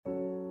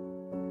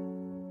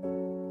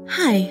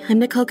Hi, I'm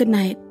Nicole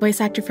Goodnight,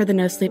 voice actor for the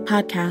NoSleep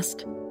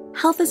podcast.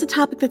 Health is a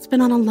topic that's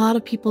been on a lot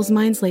of people's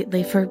minds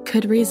lately for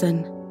good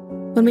reason.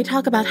 When we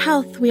talk about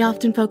health, we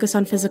often focus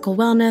on physical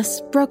wellness,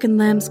 broken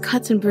limbs,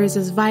 cuts and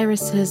bruises,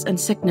 viruses, and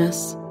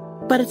sickness.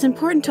 But it's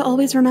important to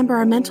always remember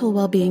our mental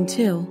well-being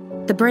too.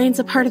 The brain's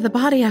a part of the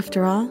body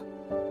after all.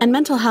 And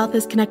mental health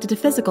is connected to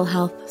physical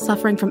health.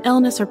 Suffering from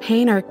illness or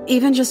pain or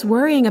even just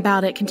worrying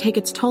about it can take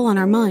its toll on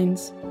our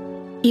minds.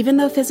 Even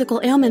though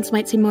physical ailments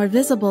might seem more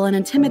visible and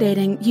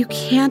intimidating, you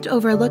can't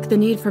overlook the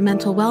need for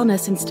mental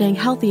wellness and staying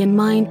healthy in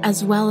mind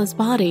as well as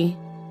body.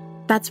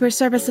 That's where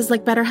services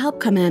like BetterHelp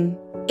come in.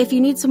 If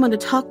you need someone to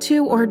talk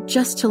to or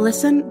just to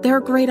listen, they're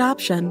a great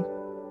option.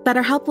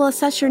 BetterHelp will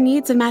assess your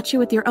needs and match you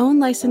with your own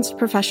licensed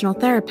professional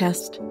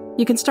therapist.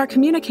 You can start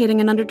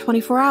communicating in under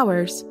 24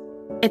 hours.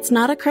 It's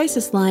not a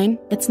crisis line,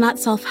 it's not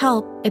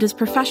self-help, it is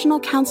professional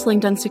counseling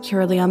done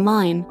securely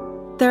online.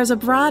 There is a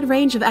broad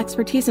range of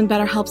expertise in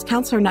BetterHelp's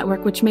counselor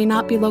network which may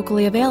not be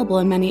locally available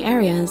in many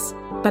areas.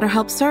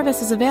 BetterHelp's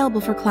service is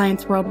available for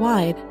clients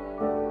worldwide.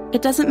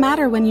 It doesn't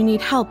matter when you need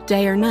help,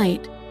 day or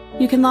night.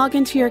 You can log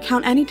into your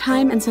account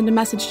anytime and send a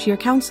message to your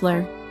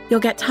counselor. You'll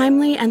get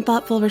timely and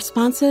thoughtful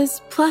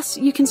responses, plus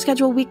you can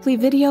schedule weekly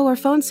video or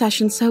phone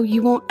sessions so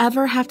you won't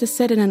ever have to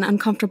sit in an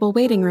uncomfortable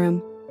waiting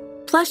room.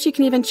 Plus, you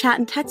can even chat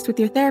and text with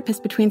your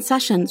therapist between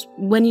sessions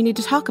when you need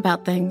to talk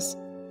about things.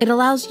 It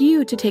allows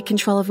you to take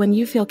control of when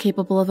you feel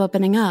capable of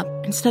opening up,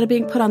 instead of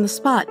being put on the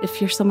spot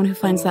if you're someone who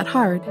finds that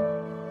hard.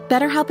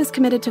 BetterHelp is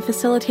committed to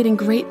facilitating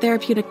great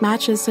therapeutic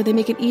matches so they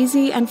make it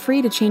easy and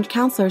free to change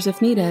counselors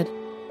if needed.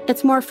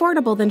 It's more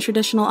affordable than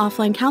traditional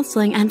offline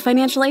counseling, and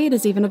financial aid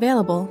is even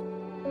available.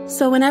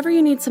 So whenever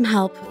you need some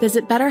help,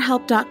 visit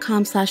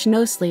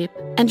betterhelp.com/nosleep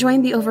and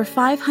join the over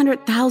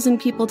 500,000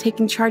 people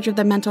taking charge of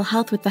their mental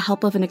health with the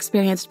help of an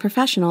experienced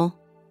professional.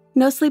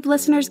 NoSleep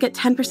listeners get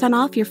 10%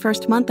 off your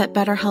first month at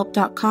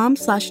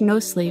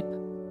betterhelp.com/nosleep.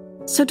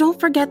 So don't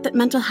forget that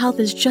mental health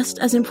is just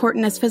as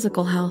important as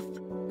physical health.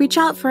 Reach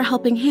out for a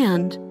helping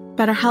hand.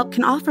 BetterHelp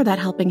can offer that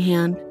helping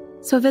hand.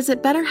 So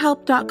visit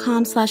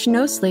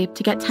betterhelp.com/nosleep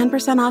to get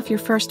 10% off your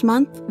first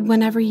month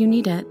whenever you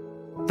need it.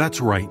 That's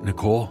right,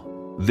 Nicole.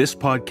 This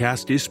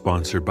podcast is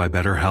sponsored by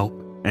BetterHelp,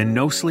 and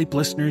NoSleep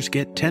listeners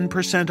get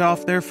 10%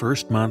 off their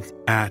first month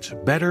at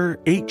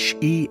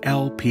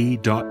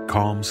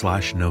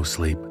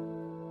betterhelp.com/nosleep.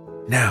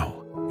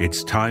 Now,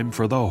 it's time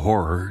for the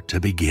horror to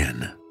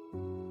begin.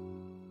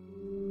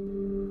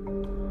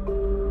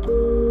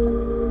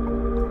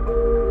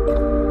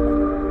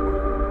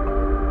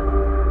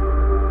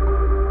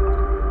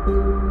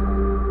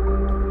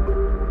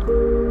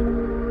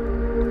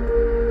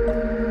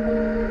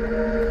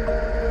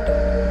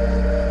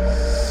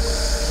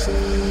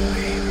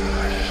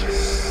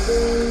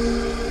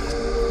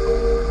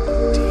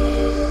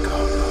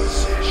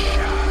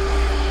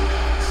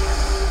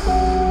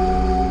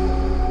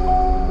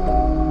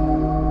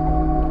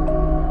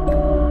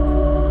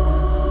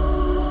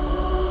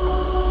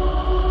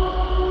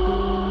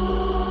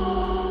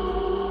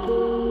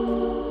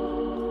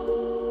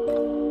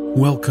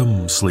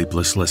 Welcome,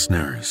 Sleepless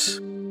listeners.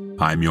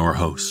 I'm your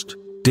host,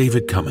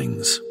 David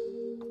Cummings.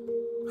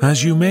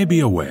 As you may be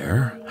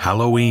aware,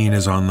 Halloween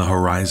is on the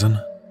horizon.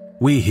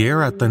 We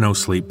here at the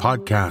NoSleep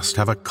podcast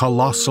have a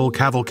colossal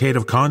cavalcade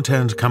of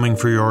content coming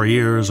for your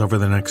ears over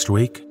the next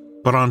week.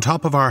 But on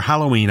top of our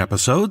Halloween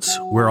episodes,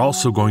 we're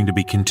also going to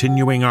be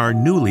continuing our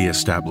newly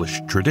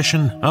established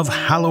tradition of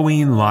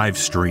Halloween live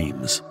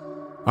streams.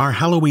 Our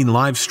Halloween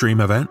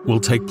livestream event will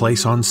take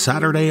place on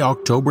Saturday,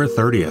 October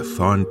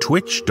 30th on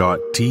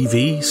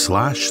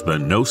twitch.tv/the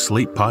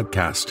NoSleep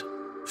podcast.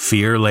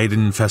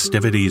 Fear-laden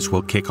festivities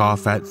will kick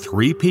off at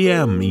 3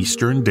 p.m.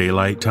 Eastern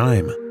Daylight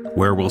Time,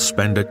 where we'll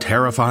spend a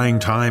terrifying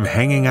time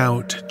hanging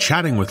out,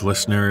 chatting with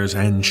listeners,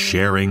 and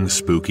sharing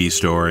spooky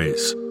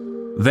stories.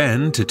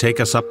 Then, to take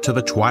us up to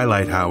the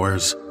twilight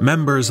hours,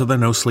 members of the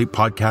NoSleep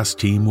podcast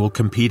team will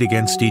compete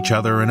against each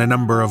other in a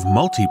number of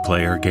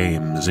multiplayer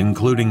games,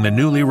 including the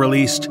newly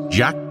released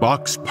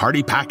Jackbox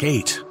Party Pack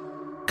 8.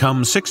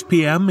 Come 6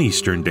 p.m.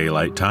 Eastern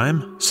Daylight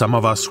Time, some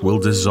of us will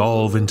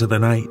dissolve into the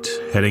night,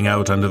 heading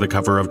out under the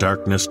cover of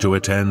darkness to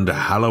attend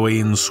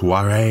Halloween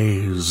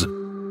soirees.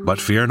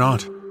 But fear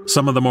not.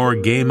 Some of the more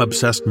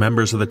game-obsessed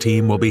members of the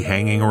team will be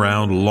hanging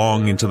around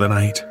long into the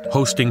night,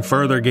 hosting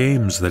further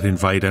games that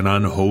invite an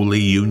unholy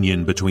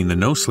union between the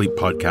NoSleep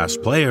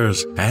podcast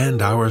players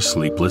and our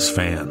Sleepless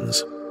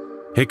fans.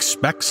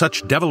 Expect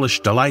such devilish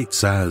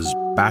delights as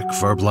Back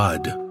for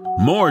Blood,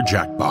 more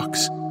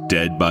Jackbox,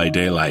 Dead by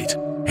Daylight,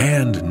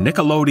 and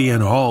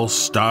Nickelodeon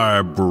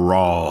All-Star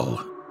Brawl.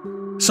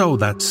 So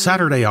that's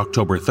Saturday,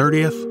 October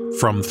 30th,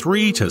 from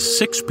 3 to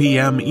 6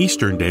 p.m.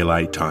 Eastern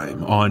Daylight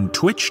Time on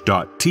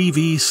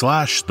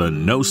twitch.tv/the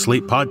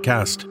NoSleep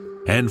podcast,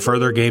 and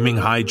further gaming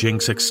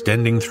hijinks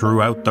extending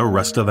throughout the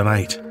rest of the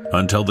night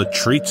until the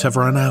treats have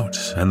run out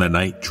and the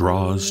night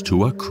draws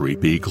to a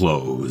creepy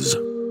close.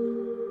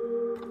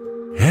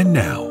 And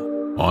now,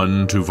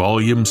 on to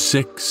Volume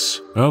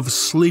 6 of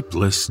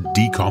Sleepless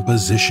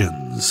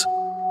Decompositions.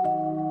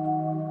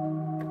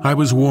 I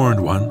was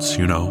warned once,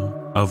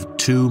 of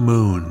 2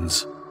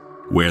 moons.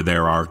 Where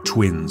there are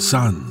twin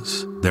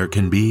suns, there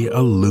can be a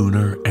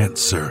lunar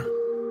answer.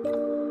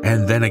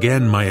 And then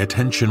again my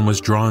attention was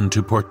drawn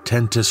to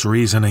portentous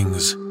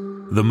reasonings.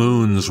 The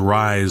moons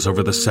rise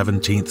over the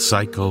 17th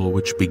cycle,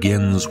 which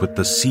begins with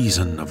the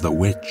season of the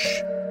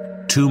witch.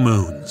 2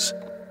 moons,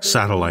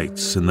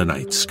 satellites in the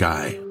night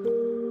sky.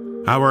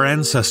 Our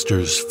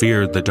ancestors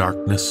feared the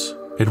darkness.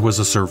 It was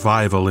a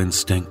survival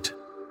instinct,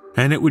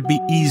 and it would be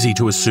easy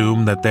to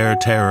assume that their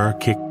terror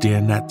kicked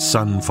in at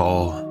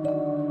sunfall.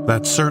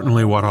 That's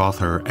certainly what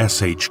author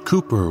S.H.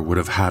 Cooper would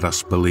have had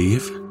us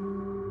believe.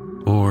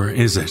 Or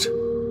is it?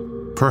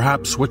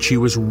 Perhaps what she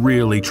was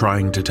really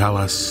trying to tell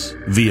us,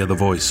 via the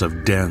voice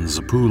of Dan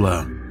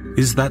Zappulla,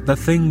 is that the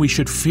thing we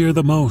should fear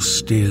the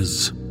most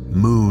is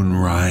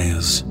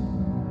moonrise.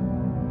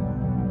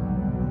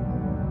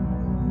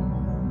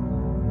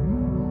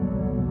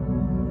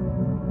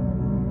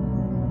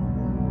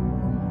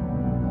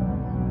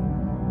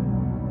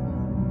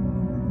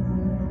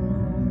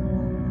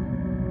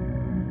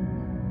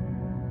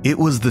 It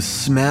was the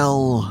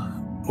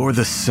smell or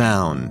the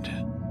sound.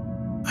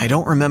 I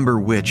don't remember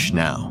which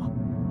now.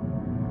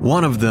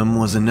 One of them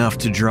was enough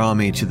to draw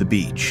me to the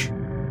beach.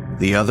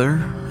 The other,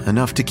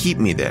 enough to keep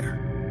me there.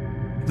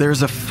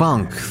 There's a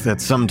funk that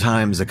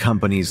sometimes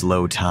accompanies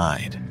low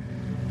tide.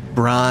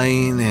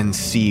 Brine and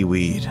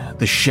seaweed,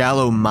 the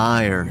shallow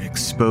mire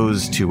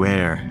exposed to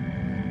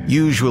air.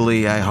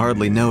 Usually I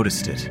hardly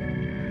noticed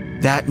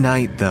it. That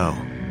night, though,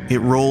 it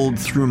rolled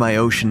through my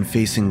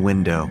ocean-facing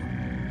window,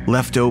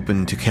 left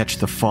open to catch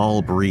the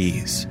fall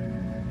breeze,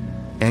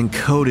 and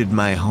coated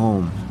my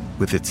home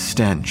with its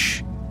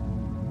stench.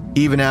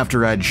 Even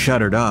after I'd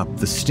shuttered up,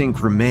 the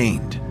stink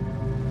remained,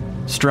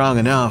 strong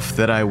enough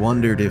that I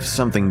wondered if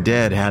something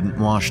dead hadn't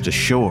washed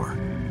ashore.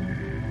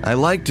 I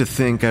like to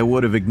think I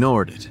would have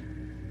ignored it.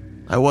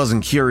 I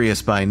wasn't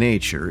curious by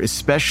nature,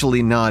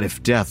 especially not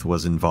if death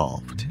was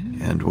involved,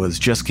 and was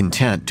just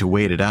content to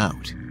wait it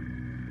out.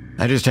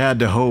 I just had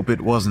to hope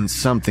it wasn't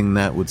something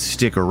that would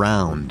stick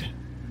around,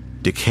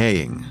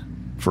 decaying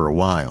for a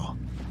while.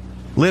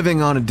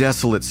 Living on a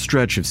desolate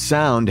stretch of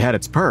sound had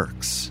its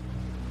perks.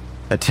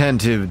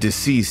 Attentive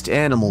deceased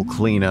animal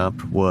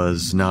cleanup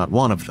was not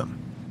one of them.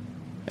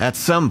 At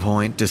some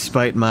point,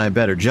 despite my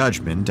better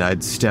judgment,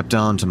 I'd stepped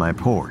onto my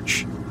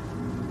porch.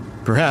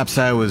 Perhaps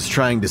I was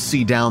trying to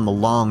see down the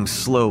long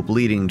slope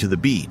leading to the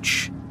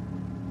beach.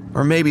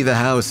 Or maybe the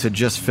house had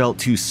just felt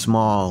too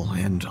small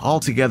and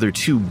altogether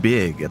too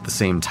big at the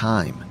same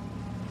time.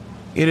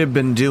 It had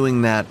been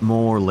doing that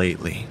more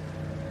lately,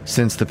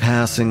 since the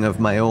passing of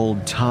my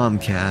old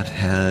tomcat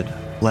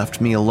had left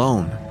me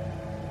alone.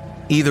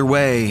 Either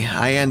way,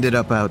 I ended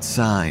up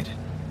outside,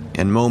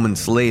 and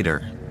moments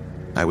later,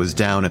 I was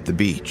down at the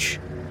beach.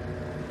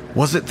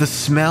 Was it the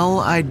smell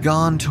I'd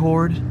gone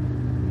toward?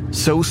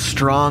 So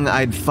strong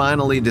I'd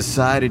finally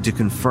decided to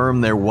confirm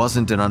there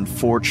wasn't an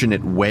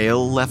unfortunate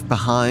whale left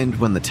behind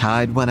when the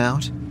tide went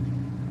out?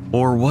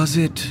 Or was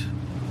it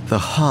the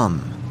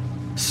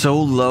hum?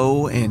 So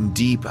low and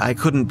deep I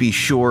couldn't be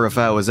sure if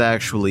I was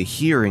actually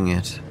hearing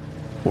it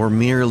or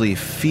merely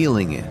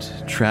feeling it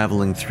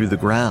traveling through the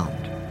ground.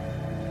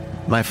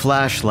 My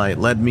flashlight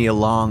led me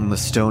along the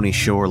stony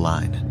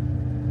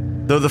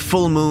shoreline. Though the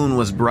full moon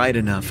was bright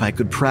enough I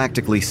could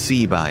practically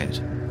see by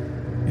it.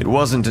 It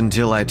wasn't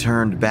until I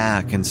turned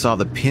back and saw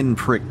the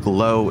pinprick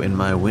glow in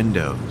my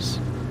windows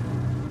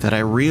that I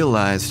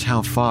realized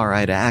how far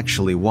I'd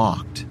actually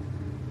walked.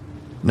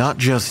 Not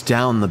just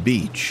down the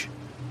beach,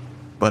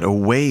 but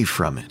away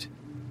from it.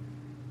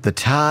 The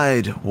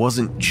tide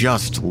wasn't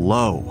just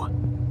low,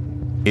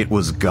 it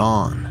was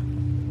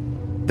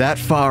gone. That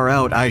far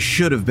out, I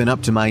should have been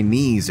up to my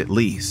knees at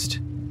least.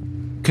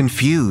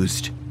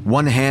 Confused,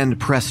 one hand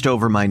pressed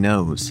over my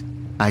nose,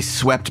 I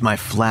swept my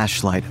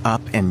flashlight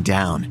up and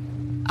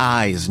down,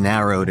 eyes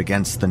narrowed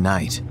against the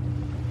night.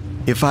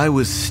 If I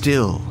was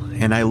still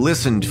and I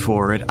listened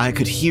for it, I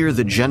could hear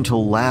the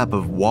gentle lap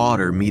of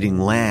water meeting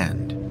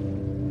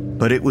land.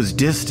 But it was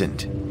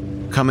distant,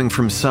 coming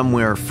from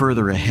somewhere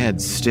further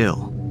ahead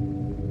still.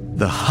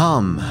 The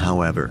hum,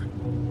 however,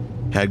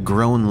 had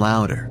grown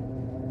louder,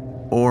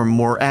 or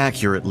more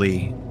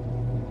accurately,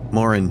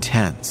 more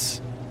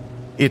intense.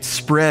 It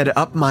spread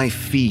up my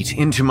feet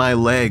into my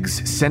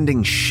legs,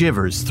 sending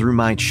shivers through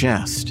my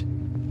chest,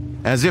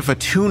 as if a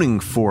tuning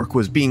fork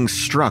was being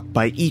struck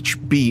by each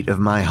beat of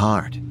my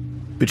heart.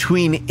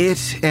 Between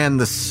it and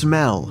the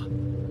smell,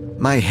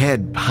 my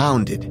head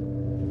pounded.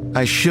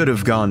 I should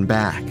have gone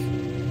back.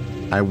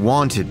 I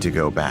wanted to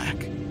go back.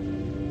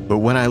 But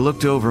when I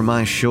looked over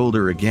my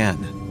shoulder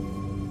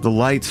again, the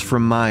lights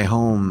from my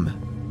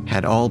home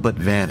had all but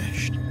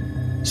vanished,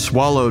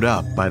 swallowed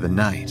up by the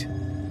night.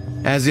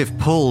 As if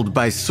pulled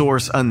by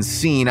source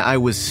unseen, I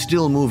was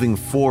still moving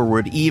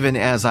forward even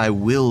as I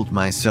willed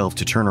myself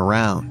to turn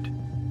around.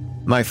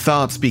 My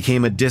thoughts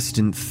became a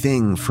distant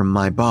thing from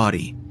my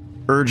body,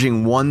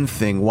 urging one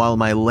thing while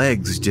my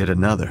legs did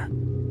another.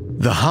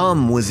 The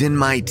hum was in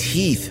my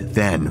teeth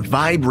then,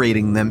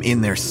 vibrating them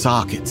in their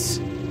sockets.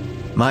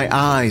 My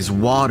eyes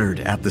watered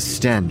at the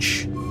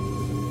stench.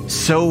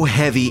 So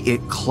heavy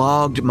it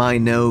clogged my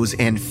nose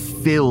and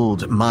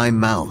filled my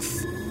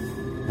mouth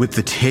with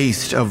the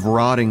taste of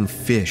rotting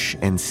fish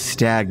and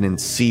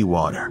stagnant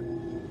seawater.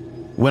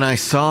 When I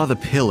saw the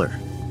pillar,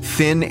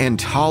 thin and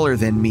taller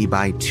than me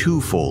by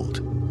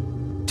twofold,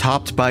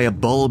 topped by a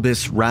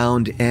bulbous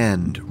round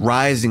end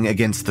rising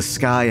against the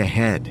sky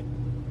ahead,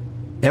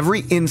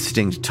 every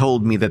instinct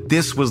told me that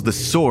this was the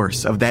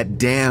source of that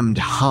damned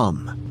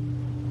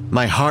hum.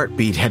 My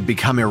heartbeat had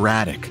become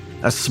erratic,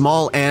 a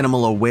small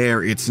animal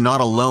aware it's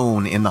not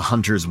alone in the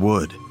hunter's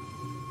wood.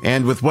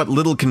 And with what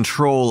little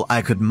control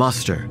I could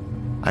muster,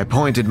 I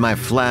pointed my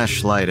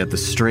flashlight at the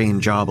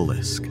strange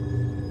obelisk.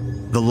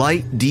 The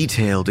light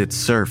detailed its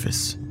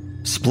surface,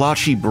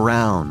 splotchy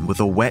brown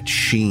with a wet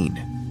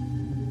sheen.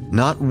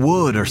 Not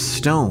wood or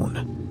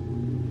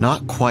stone,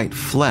 not quite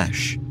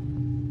flesh,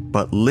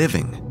 but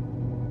living.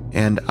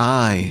 And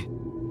I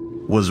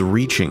was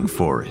reaching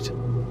for it.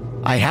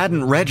 I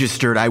hadn't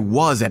registered I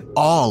was at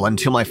all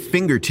until my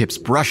fingertips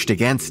brushed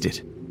against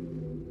it.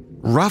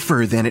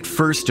 Rougher than it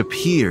first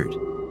appeared,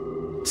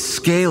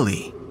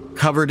 scaly,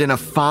 covered in a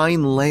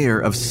fine layer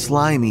of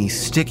slimy,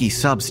 sticky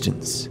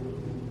substance.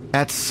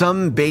 At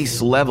some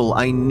base level,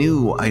 I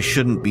knew I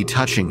shouldn't be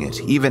touching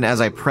it, even as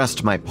I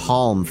pressed my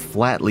palm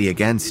flatly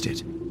against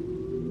it.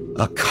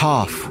 A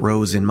cough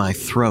rose in my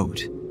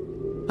throat.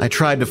 I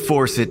tried to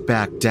force it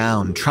back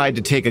down, tried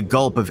to take a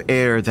gulp of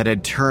air that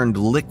had turned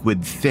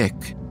liquid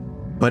thick,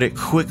 but it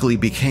quickly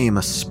became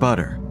a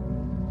sputter.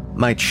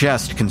 My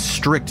chest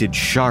constricted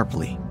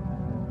sharply.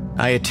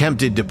 I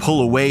attempted to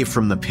pull away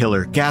from the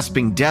pillar,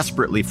 gasping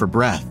desperately for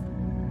breath,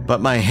 but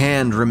my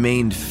hand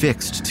remained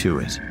fixed to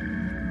it.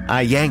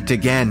 I yanked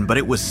again, but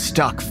it was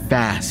stuck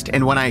fast,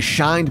 and when I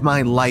shined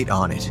my light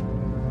on it,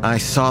 I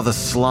saw the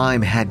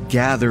slime had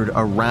gathered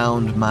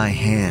around my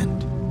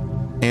hand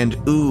and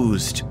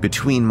oozed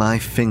between my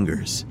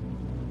fingers,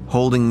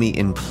 holding me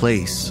in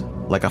place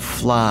like a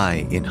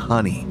fly in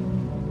honey.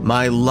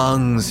 My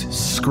lungs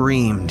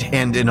screamed,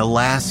 and in a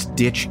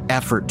last-ditch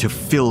effort to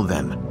fill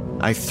them,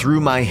 I threw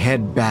my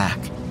head back,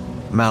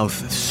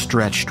 mouth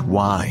stretched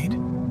wide.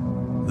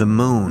 The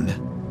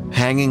moon,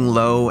 hanging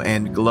low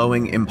and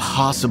glowing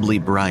impossibly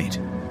bright,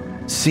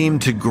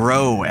 seemed to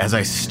grow as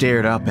I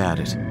stared up at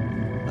it,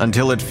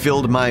 until it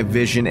filled my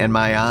vision and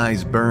my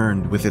eyes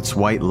burned with its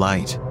white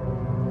light.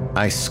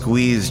 I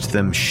squeezed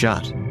them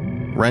shut,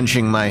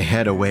 wrenching my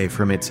head away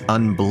from its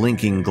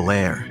unblinking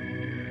glare.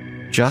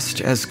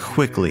 Just as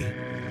quickly,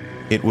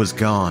 it was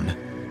gone,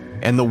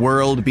 and the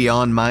world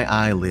beyond my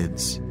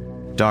eyelids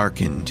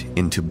darkened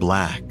into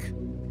black.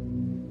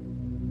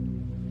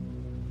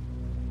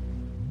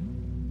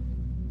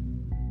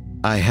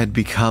 I had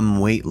become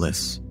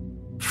weightless,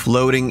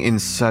 floating in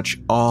such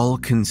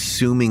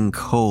all-consuming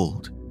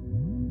cold.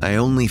 I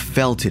only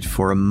felt it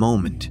for a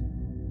moment,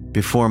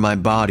 before my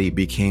body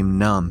became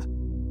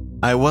numb.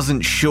 I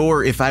wasn't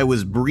sure if I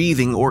was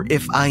breathing or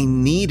if I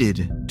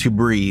needed to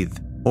breathe,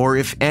 or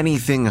if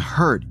anything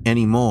hurt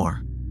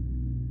anymore.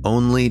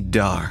 Only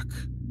dark,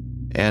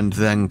 and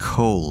then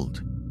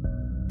cold,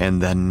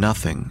 and then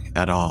nothing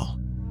at all.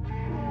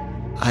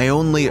 I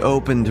only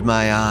opened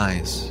my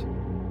eyes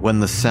when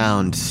the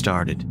sound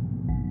started.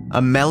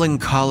 A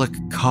melancholic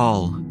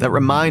call that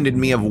reminded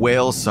me of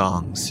whale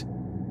songs,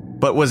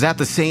 but was at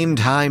the same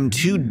time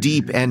too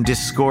deep and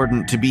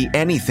discordant to be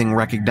anything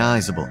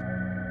recognizable.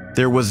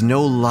 There was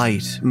no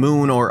light,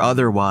 moon or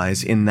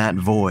otherwise, in that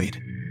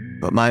void,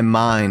 but my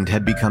mind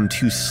had become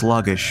too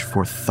sluggish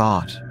for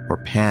thought or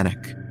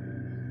panic.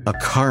 A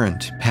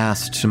current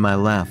passed to my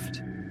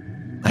left.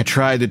 I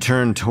tried to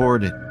turn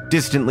toward it,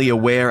 distantly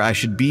aware I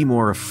should be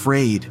more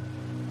afraid,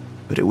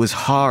 but it was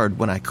hard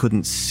when I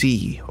couldn't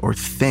see or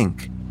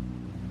think.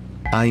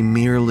 I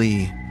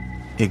merely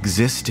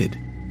existed.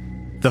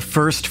 The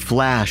first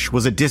flash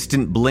was a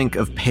distant blink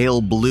of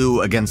pale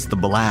blue against the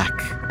black.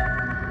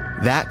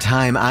 That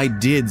time I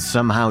did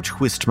somehow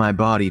twist my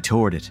body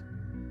toward it.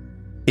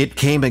 It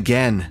came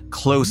again,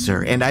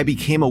 closer, and I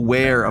became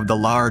aware of the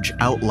large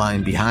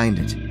outline behind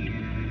it.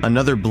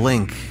 Another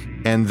blink,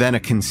 and then a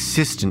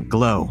consistent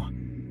glow.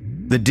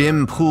 The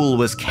dim pool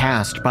was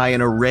cast by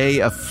an array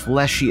of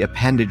fleshy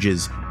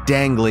appendages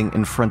dangling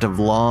in front of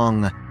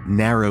long,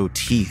 narrow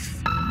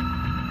teeth.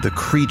 The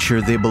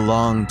creature they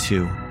belonged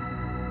to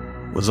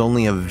was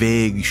only a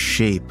vague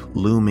shape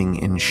looming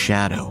in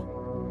shadow.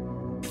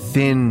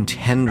 Thin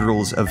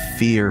tendrils of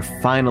fear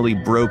finally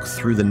broke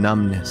through the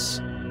numbness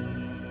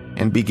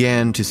and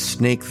began to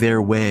snake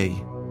their way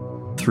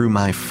through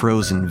my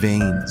frozen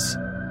veins.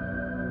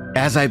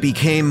 As I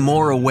became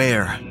more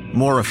aware,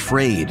 more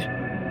afraid,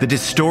 the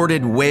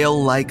distorted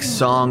whale-like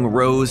song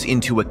rose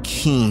into a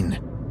keen,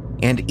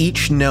 and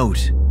each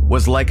note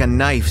was like a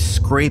knife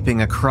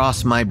scraping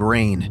across my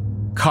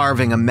brain,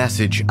 carving a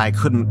message I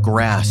couldn't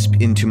grasp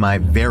into my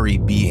very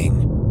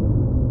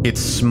being. It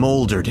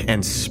smoldered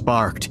and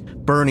sparked,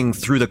 burning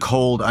through the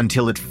cold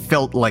until it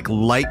felt like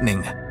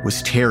lightning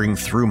was tearing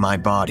through my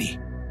body.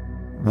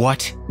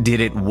 What did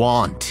it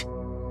want?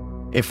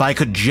 If I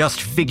could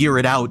just figure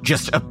it out,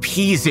 just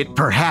appease it,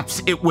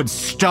 perhaps it would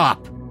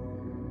stop.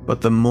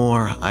 But the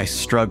more I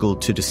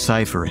struggled to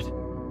decipher it,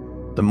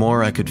 the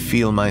more I could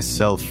feel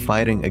myself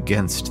fighting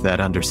against that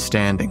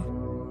understanding.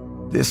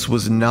 This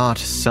was not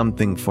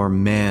something for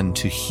man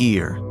to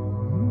hear,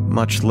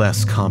 much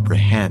less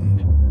comprehend.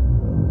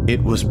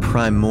 It was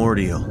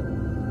primordial,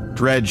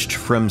 dredged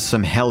from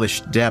some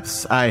hellish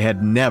depths I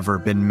had never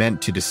been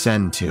meant to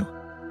descend to.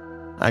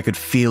 I could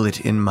feel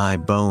it in my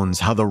bones,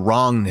 how the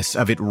wrongness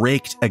of it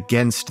raked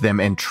against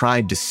them and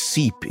tried to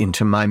seep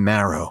into my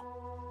marrow.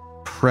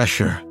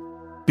 Pressure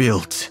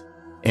built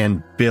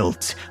and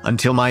built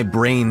until my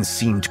brain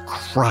seemed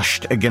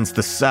crushed against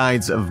the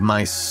sides of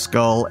my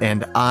skull,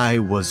 and I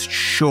was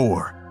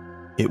sure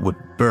it would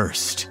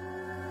burst,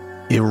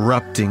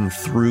 erupting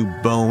through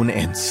bone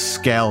and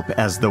scalp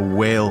as the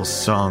whale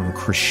song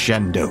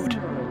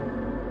crescendoed.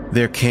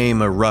 There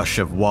came a rush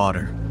of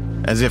water,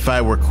 as if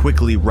I were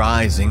quickly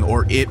rising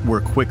or it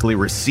were quickly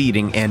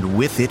receding, and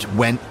with it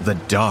went the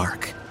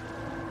dark.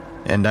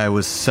 And I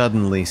was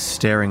suddenly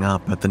staring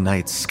up at the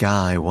night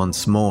sky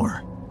once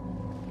more.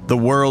 The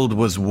world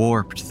was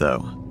warped,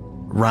 though,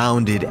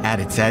 rounded at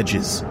its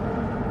edges,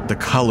 the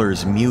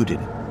colors muted,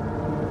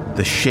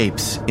 the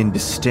shapes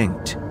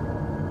indistinct,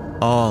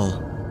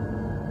 all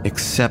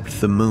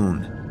except the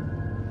moon.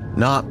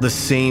 Not the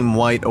same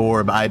white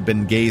orb I'd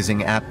been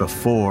gazing at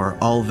before,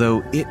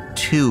 although it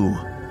too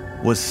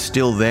was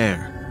still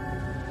there.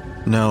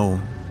 No,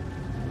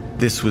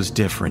 this was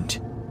different.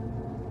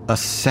 A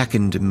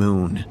second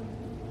moon.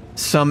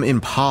 Some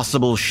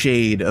impossible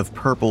shade of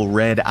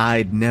purple-red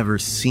I'd never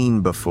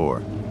seen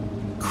before,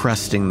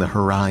 cresting the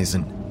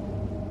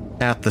horizon.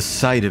 At the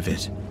sight of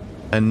it,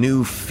 a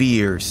new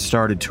fear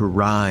started to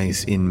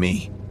rise in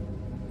me.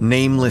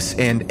 Nameless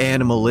and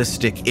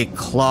animalistic, it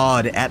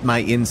clawed at my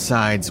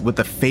insides with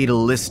a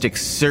fatalistic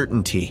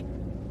certainty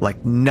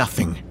like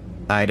nothing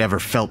I'd ever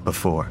felt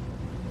before.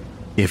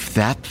 If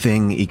that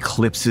thing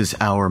eclipses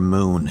our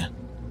moon,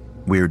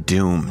 we're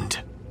doomed.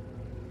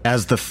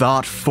 As the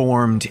thought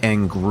formed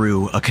and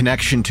grew, a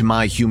connection to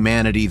my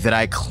humanity that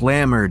I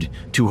clamored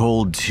to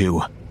hold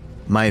to,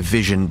 my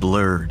vision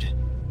blurred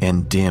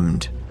and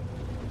dimmed.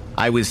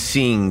 I was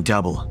seeing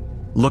double,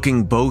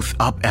 looking both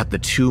up at the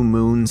two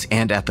moons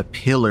and at the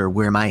pillar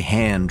where my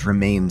hand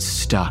remained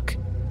stuck.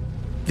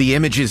 The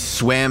images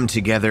swam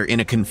together in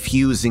a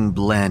confusing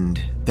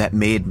blend that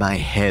made my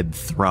head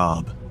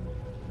throb.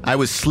 I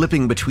was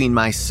slipping between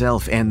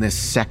myself and this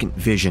second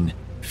vision,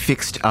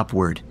 fixed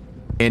upward,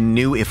 and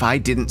knew if I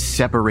didn't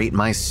separate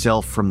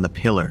myself from the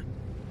pillar,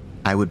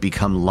 I would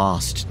become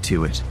lost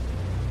to it.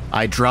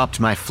 I dropped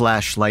my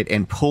flashlight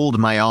and pulled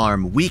my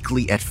arm,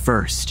 weakly at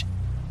first,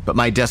 but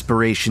my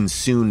desperation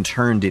soon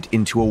turned it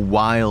into a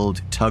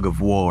wild tug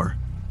of war.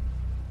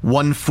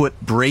 One foot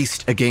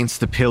braced against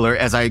the pillar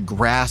as I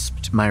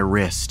grasped my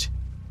wrist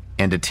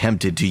and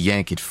attempted to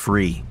yank it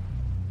free.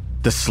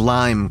 The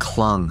slime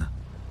clung,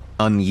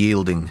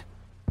 unyielding.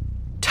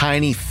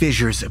 Tiny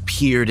fissures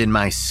appeared in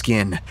my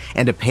skin,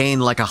 and a pain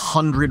like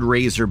 100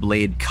 razor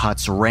blade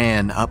cuts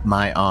ran up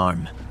my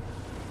arm.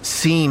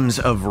 Seams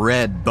of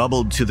red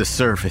bubbled to the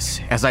surface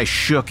as I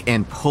shook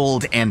and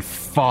pulled and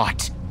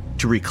fought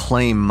to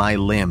reclaim my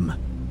limb.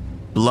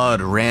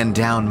 Blood ran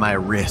down my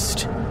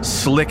wrist,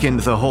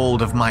 slickened the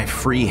hold of my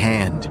free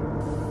hand,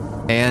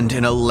 and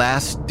in a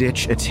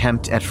last-ditch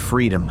attempt at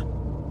freedom,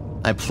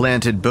 I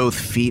planted both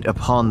feet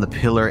upon the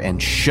pillar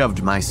and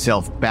shoved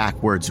myself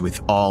backwards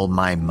with all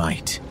my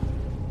might.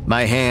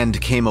 My hand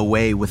came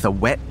away with a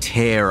wet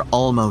tear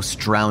almost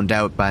drowned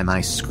out by my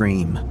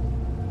scream.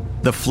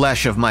 The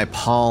flesh of my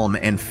palm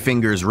and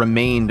fingers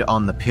remained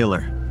on the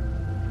pillar,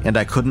 and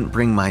I couldn't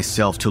bring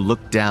myself to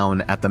look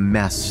down at the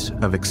mess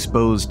of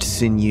exposed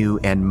sinew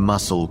and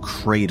muscle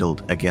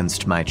cradled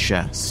against my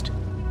chest.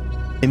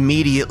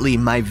 Immediately,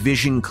 my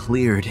vision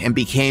cleared and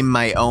became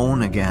my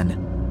own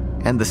again,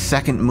 and the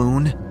second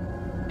moon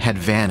had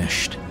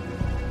vanished.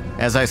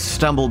 As I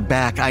stumbled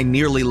back, I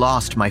nearly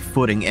lost my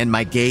footing and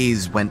my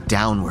gaze went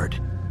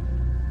downward.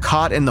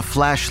 Caught in the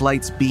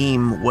flashlight's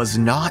beam was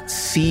not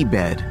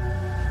seabed,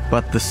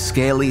 but the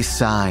scaly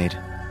side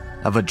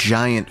of a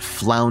giant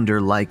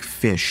flounder-like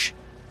fish,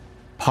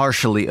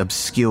 partially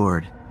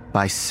obscured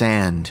by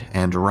sand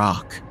and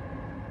rock.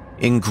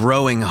 In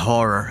growing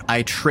horror,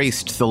 I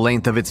traced the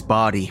length of its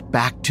body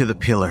back to the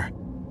pillar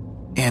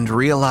and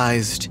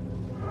realized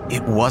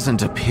it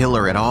wasn't a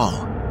pillar at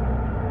all.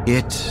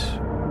 It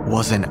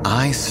was an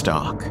eye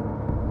stalk,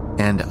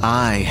 and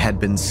I had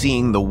been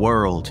seeing the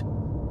world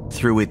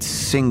through its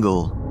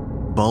single,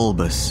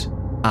 bulbous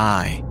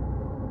eye.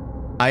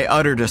 I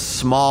uttered a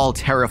small,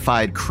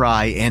 terrified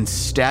cry and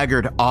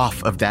staggered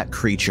off of that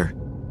creature,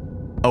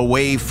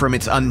 away from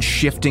its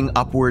unshifting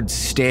upward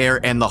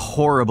stare and the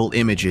horrible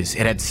images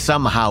it had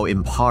somehow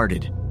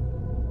imparted,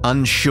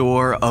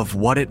 unsure of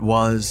what it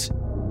was,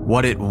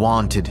 what it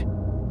wanted,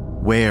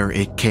 where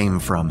it came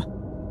from.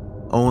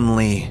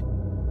 Only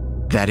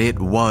that it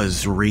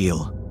was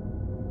real.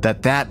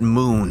 That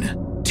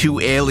moon,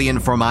 too alien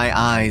for my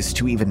eyes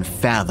to even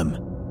fathom,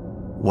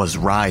 was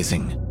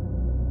rising.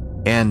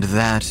 And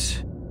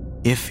that,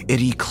 if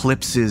it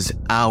eclipses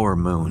our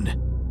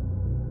moon,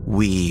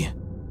 we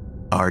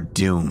are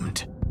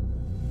doomed.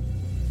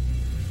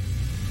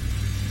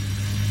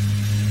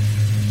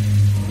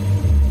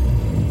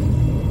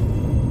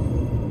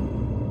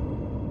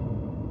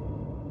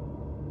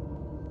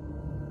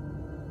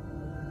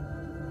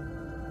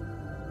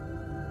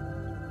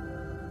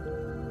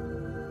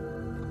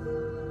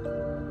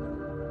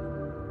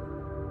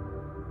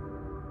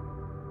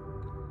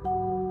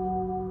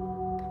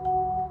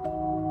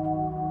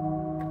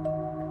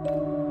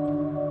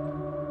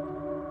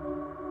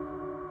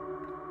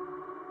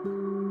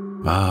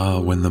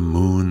 smile when the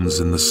moons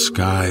in the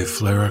sky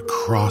flare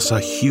across a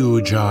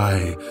huge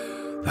eye.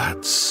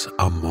 That's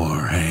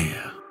amore.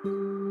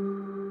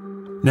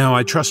 Now,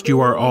 I trust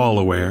you are all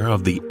aware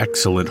of the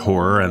excellent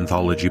horror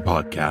anthology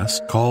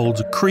podcast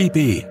called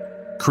Creepy,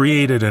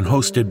 created and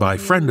hosted by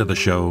friend of the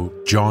show,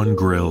 John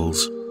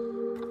Grills.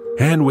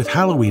 And with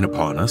Halloween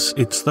upon us,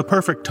 it's the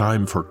perfect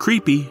time for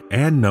Creepy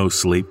and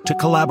NoSleep to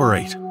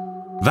collaborate.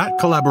 That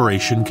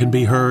collaboration can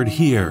be heard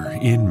here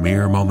in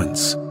mere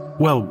moments.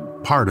 Well,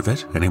 part of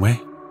it, anyway.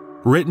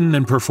 Written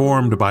and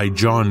performed by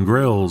John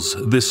Grills,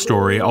 this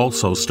story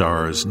also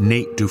stars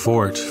Nate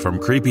Dufort from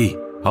Creepy,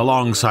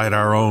 alongside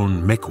our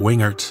own Mick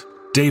Wingert,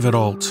 David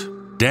Alt,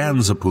 Dan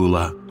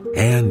Zapula,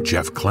 and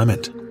Jeff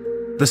Clement.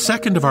 The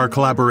second of our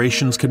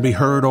collaborations can be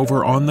heard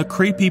over on the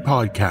Creepy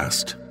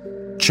podcast.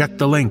 Check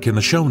the link in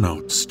the show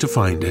notes to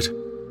find it.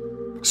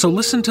 So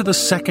listen to the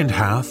second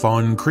half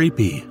on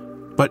Creepy.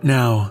 But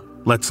now,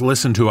 let's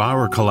listen to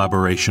our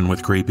collaboration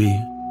with Creepy,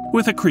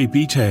 with a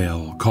creepy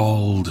tale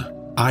called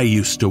I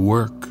Used to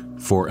Work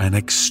for an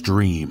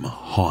Extreme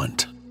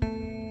Haunt.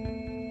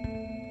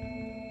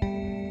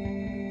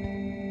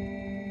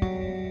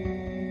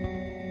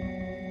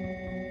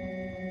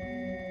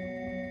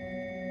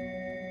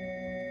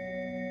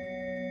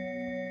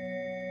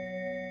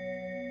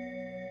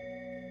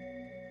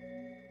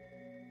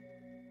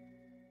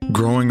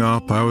 Growing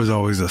up, I was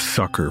always a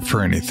sucker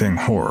for anything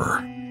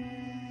horror.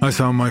 I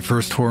saw my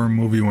first horror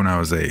movie when I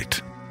was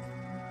 8.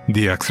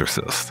 The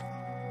Exorcist.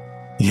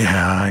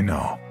 Yeah, I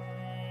know.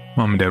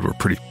 Mom and Dad were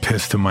pretty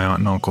pissed at my aunt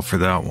and uncle for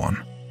that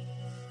one.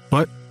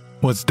 But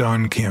what's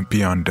done can't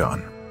be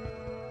undone.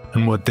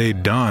 And what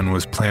they'd done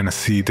was plant a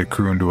seed that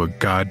grew into a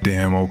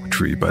goddamn oak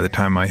tree by the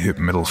time I hit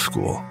middle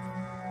school.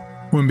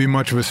 Wouldn't be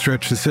much of a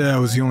stretch to say I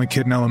was the only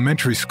kid in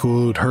elementary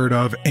school who'd heard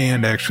of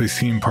and actually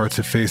seen parts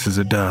of Faces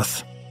of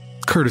Death,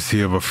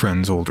 courtesy of a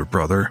friend's older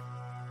brother.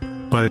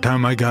 By the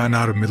time I got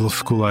out of middle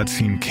school, I'd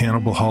seen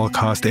Cannibal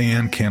Holocaust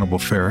and Cannibal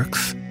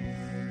Ferox.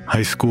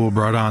 High school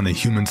brought on the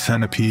Human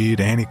Centipede,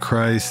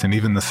 Antichrist, and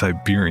even the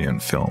Siberian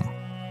film.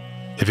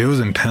 If it was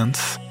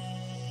intense,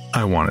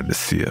 I wanted to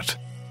see it.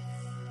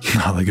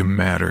 Not like it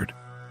mattered.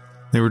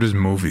 They were just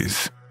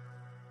movies.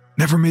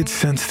 Never made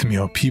sense to me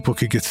how people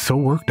could get so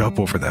worked up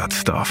over that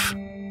stuff.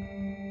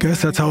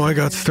 Guess that's how I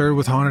got started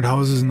with haunted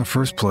houses in the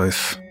first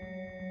place.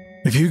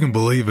 If you can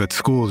believe it,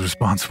 school is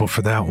responsible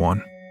for that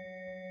one.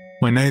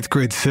 My 9th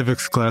grade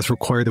civics class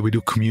required that we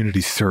do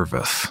community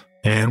service,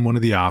 and one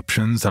of the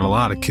options that a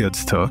lot of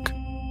kids took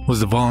was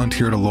to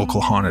volunteer at a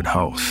local haunted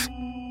house.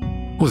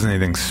 It wasn't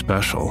anything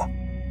special.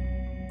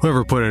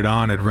 Whoever put it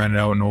on had rented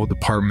out an old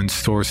department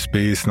store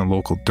space in the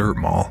local dirt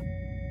mall.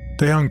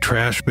 They hung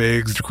trash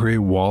bags to create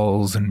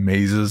walls and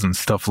mazes and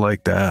stuff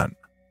like that,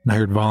 and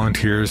hired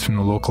volunteers from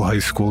the local high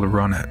school to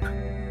run it.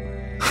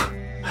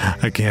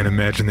 I can't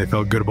imagine they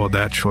felt good about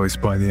that choice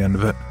by the end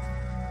of it.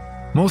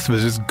 Most of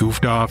us just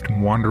goofed off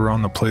and wandered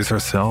around the place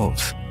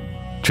ourselves,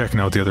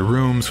 checking out the other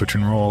rooms,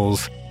 switching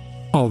roles,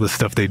 all the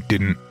stuff they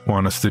didn't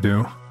want us to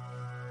do.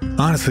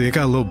 Honestly, it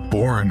got a little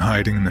boring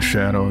hiding in the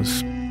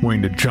shadows,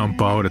 waiting to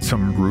jump out at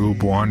some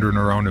rube wandering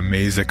around a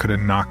maze I could have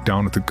knocked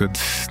down with a good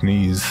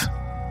sneeze.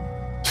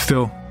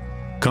 Still,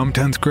 come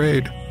 10th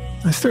grade,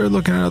 I started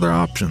looking at other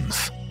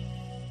options.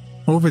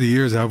 Over the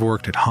years, I've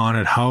worked at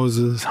haunted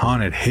houses,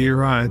 haunted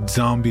hayrides,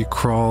 zombie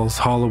crawls,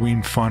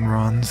 Halloween fun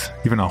runs,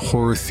 even a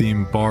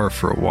horror-themed bar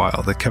for a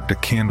while that kept a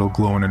candle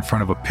glowing in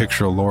front of a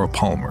picture of Laura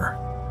Palmer.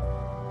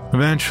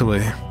 Eventually,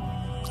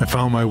 I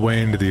found my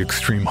way into the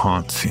extreme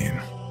haunt scene.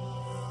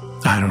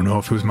 I don't know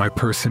if it was my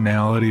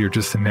personality or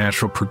just the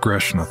natural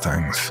progression of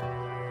things.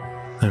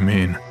 I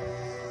mean,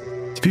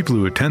 the people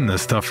who attend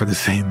this stuff are the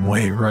same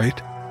way, right?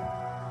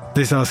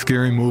 They saw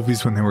scary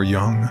movies when they were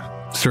young,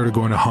 started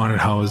going to haunted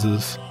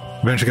houses,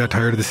 eventually got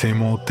tired of the same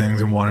old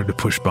things and wanted to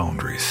push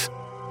boundaries.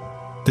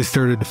 They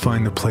started to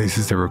find the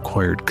places that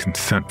required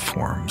consent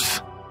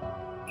forms.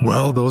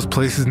 Well, those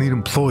places need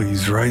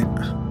employees, right?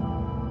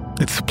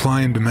 It's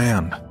supply and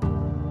demand.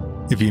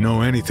 If you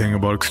know anything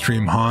about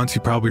extreme haunts,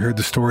 you probably heard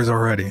the stories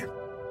already.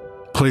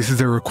 Places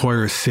that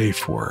require a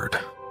safe word.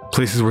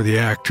 Places where the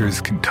actors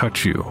can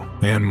touch you,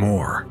 and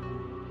more.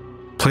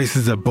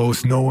 Places that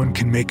boast no one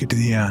can make it to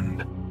the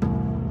end.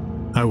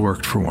 I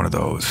worked for one of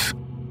those.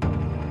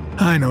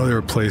 I know there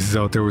are places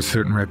out there with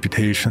certain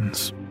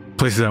reputations.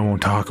 Places I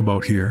won't talk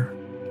about here,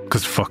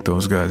 because fuck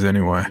those guys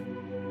anyway.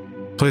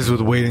 Places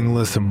with waiting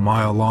lists a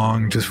mile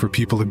long just for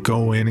people to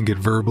go in and get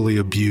verbally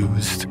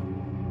abused.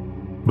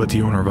 But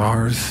the owner of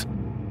ours,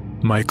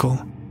 Michael,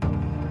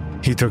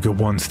 he took it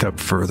one step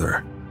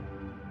further.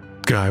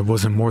 Guy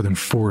wasn't more than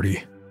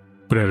 40,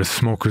 but had a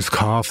smoker's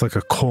cough like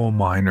a coal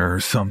miner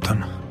or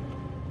something.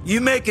 You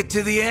make it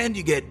to the end,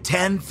 you get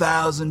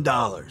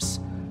 $10,000.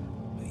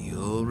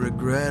 You'll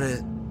regret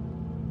it.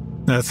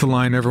 That's the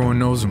line everyone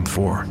knows him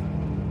for.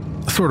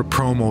 A sort of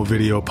promo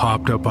video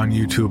popped up on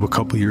YouTube a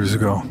couple years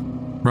ago,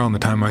 around the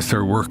time I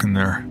started working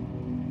there.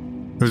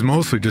 It was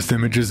mostly just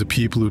images of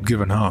people who'd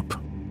given up,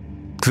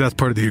 because that's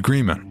part of the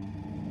agreement.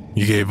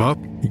 You gave up,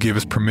 you gave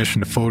us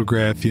permission to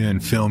photograph you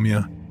and film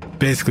you,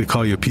 Basically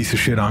call you a piece of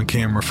shit on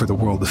camera for the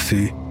world to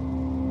see.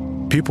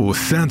 People with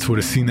sense would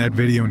have seen that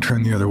video and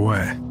turned the other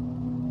way.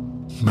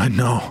 But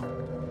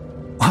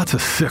no, lots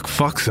of sick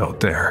fucks out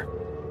there.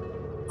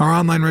 Our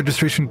online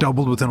registration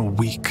doubled within a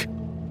week.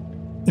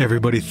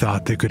 Everybody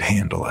thought they could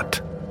handle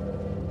it.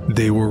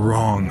 They were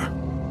wrong.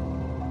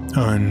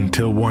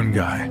 Until one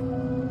guy,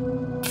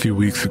 a few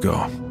weeks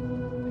ago.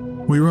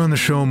 We were on the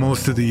show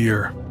most of the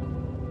year,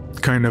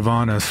 kind of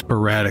on a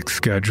sporadic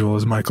schedule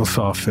as Michael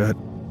saw fit.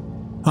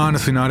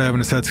 Honestly, not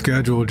having a set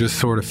schedule just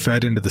sort of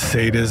fed into the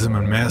sadism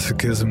and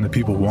masochism that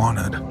people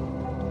wanted.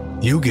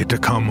 You get to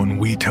come when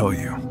we tell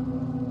you,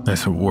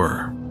 as it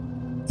were.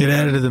 It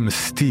added to the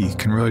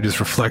mystique and really just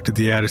reflected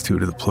the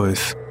attitude of the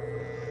place.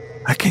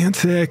 I can't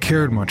say I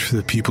cared much for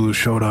the people who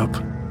showed up.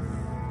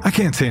 I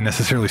can't say it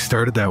necessarily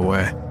started that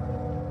way.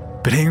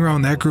 But hang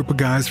around that group of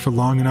guys for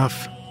long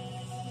enough,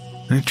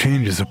 and it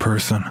changes a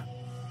person.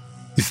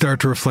 You start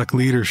to reflect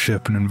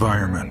leadership and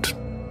environment.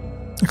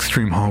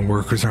 Extreme hall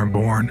workers aren't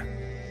born.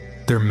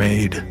 They're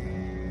made.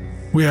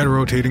 We had a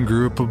rotating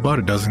group of about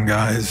a dozen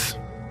guys.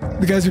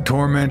 The guys who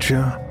torment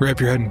you, wrap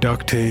your head in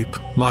duct tape,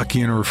 lock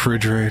you in a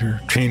refrigerator,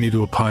 chain you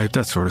to a pipe,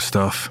 that sort of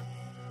stuff.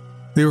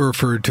 They were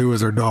referred to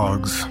as our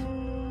dogs.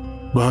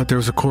 But there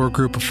was a core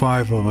group of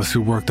 5 of us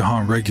who worked the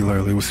haunt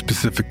regularly with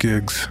specific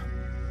gigs.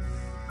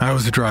 I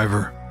was the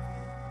driver.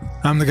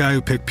 I'm the guy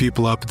who picked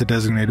people up at the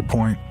designated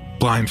point,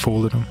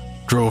 blindfolded them,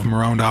 drove them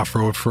around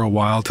off-road for a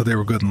while till they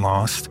were good and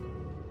lost.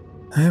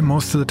 And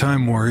most of the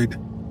time worried.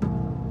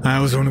 I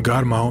was the one who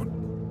got them out,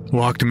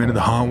 walked them into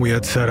the haunt we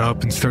had set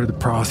up and started the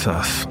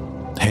process,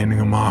 handing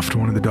them off to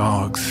one of the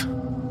dogs.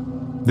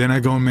 Then I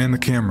go and man the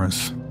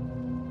cameras.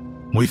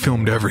 We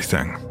filmed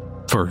everything,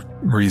 for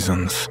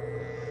reasons.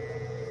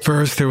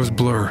 First, there was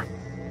Blur.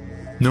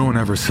 No one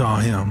ever saw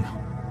him.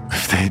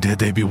 If they did,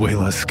 they'd be way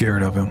less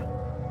scared of him.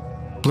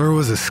 Blur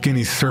was a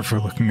skinny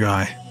surfer-looking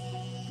guy.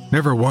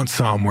 Never once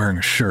saw him wearing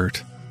a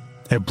shirt.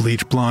 Had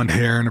bleached blonde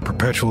hair and a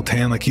perpetual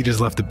tan like he just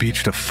left the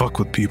beach to fuck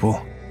with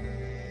people.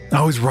 I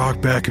always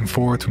rocked back and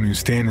forth when he was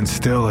standing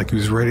still like he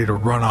was ready to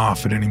run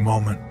off at any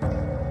moment.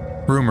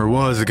 Rumor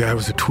was the guy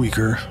was a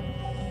tweaker,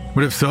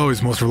 but if so, he's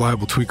the most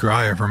reliable tweaker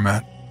I ever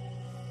met.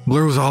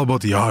 Blur was all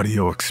about the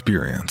audio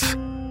experience,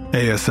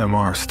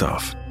 ASMR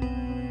stuff.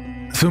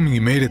 Assuming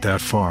you made it that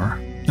far,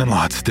 and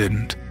lots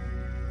didn't.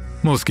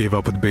 Most gave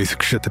up with the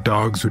basic shit the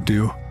dogs would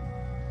do.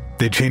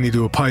 They'd chain you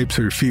to a pipe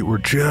so your feet were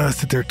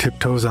just at their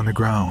tiptoes on the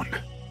ground,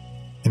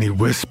 and he'd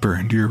whisper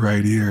into your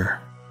right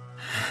ear.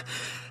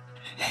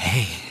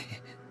 Hey.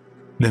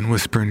 Then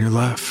whisper in your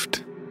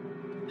left.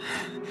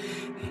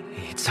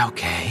 It's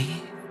okay.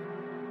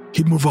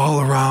 He'd move all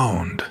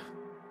around.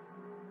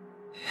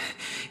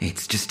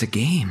 It's just a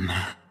game.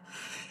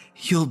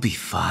 You'll be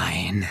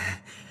fine.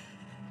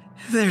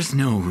 There's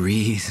no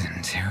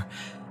reason to.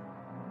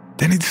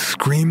 Then he'd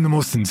scream the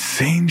most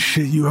insane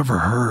shit you ever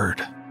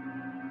heard.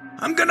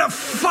 I'm gonna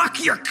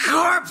fuck your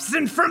corpse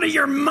in front of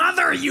your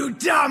mother, you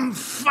dumb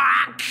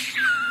fuck!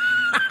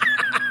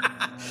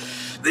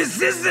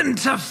 This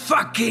isn't a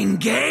fucking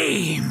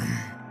game.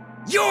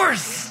 You're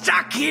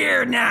stuck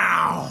here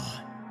now.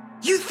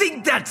 You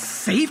think that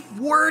safe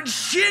word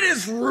shit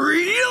is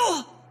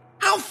real?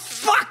 How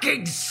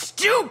fucking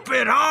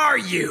stupid are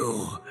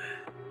you?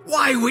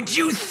 Why would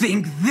you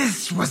think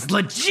this was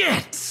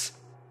legit?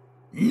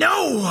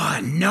 No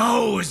one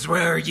knows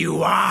where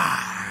you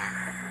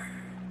are.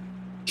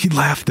 He'd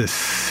laugh this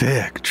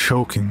sick,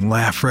 choking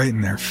laugh right in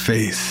their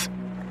face,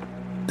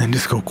 then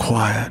just go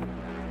quiet.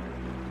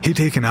 He'd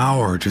take an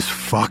hour just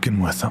fucking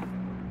with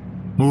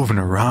them, moving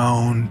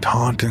around,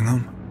 taunting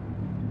them.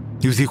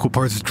 He was equal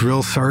parts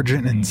drill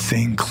sergeant and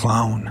insane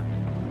clown.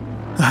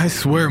 I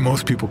swear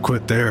most people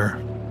quit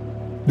there.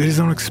 They just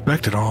don't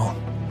expect it all.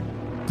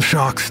 The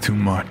shock's too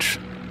much.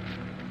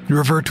 You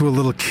revert to a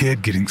little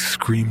kid getting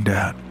screamed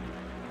at.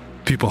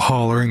 People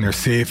hollering their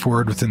safe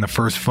word within the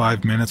first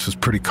 5 minutes was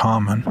pretty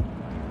common.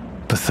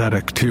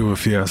 Pathetic, too,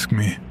 if you ask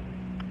me.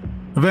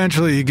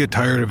 Eventually, he'd get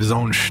tired of his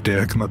own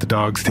shtick and let the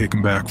dogs take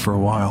him back for a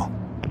while.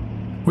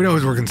 We'd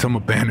always work in some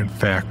abandoned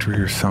factory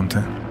or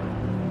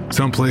something.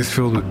 Some place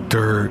filled with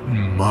dirt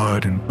and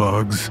mud and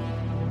bugs.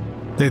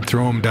 They'd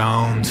throw them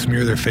down,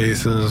 smear their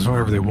faces,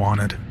 whatever they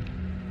wanted.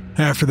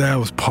 After that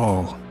was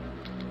Paul.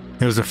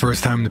 It was the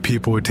first time the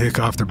people would take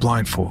off their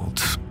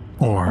blindfolds,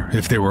 or,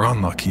 if they were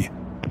unlucky,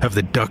 have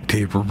the duct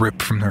tape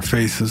ripped from their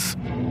faces.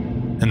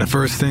 And the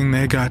first thing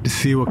they got to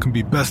see what can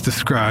be best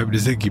described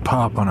as Iggy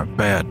Pop on a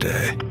bad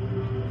day.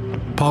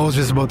 Paul was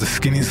just about the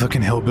skinniest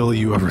looking hillbilly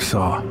you ever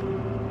saw.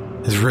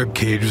 His rib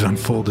cage was on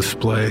full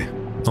display,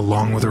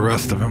 along with the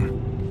rest of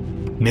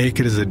him.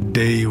 Naked as a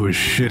day he was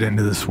shit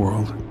into this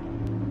world.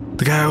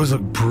 The guy always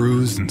looked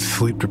bruised and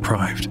sleep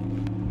deprived.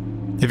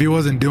 If he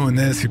wasn't doing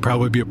this, he'd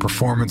probably be a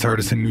performance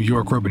artist in New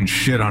York rubbing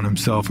shit on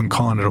himself and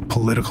calling it a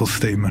political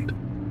statement.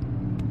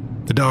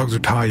 The dogs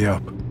would tie you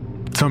up,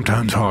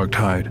 sometimes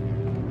hog-tied.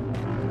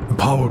 And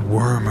Paul would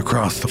worm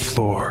across the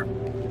floor,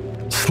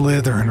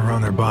 slithering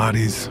around their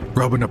bodies,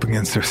 rubbing up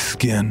against their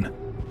skin.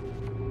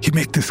 He'd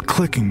make this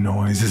clicking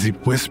noise as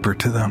he'd whisper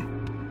to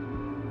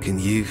them. Can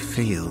you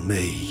feel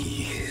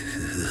me?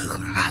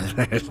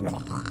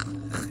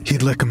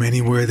 He'd lick them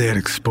anywhere they had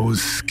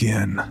exposed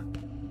skin.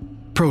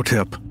 Pro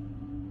tip,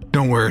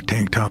 don't wear a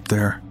tank top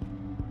there.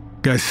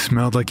 Guy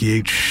smelled like he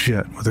ate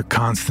shit with a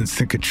constant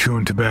stink of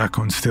chewing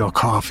tobacco and stale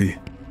coffee.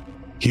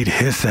 He'd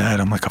hiss at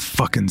him like a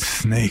fucking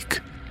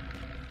snake.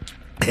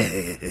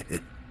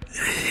 I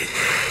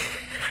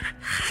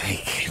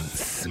can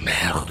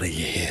smell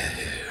you.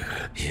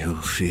 You'll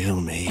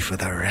feel me for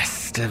the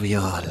rest of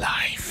your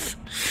life.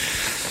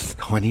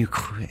 When you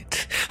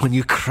quit, when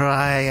you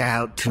cry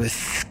out to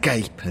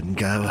escape and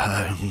go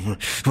home,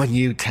 when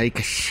you take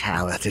a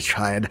shower to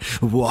try and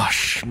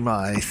wash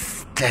my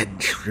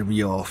stench from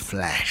your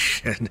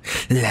flesh and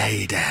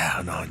lay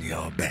down on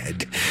your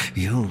bed,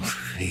 you'll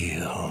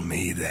feel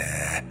me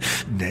there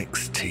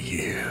next to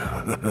you.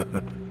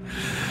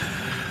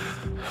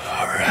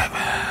 Forever.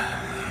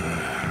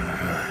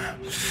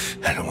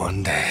 And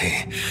one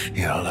day,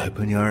 you'll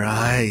open your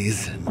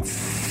eyes and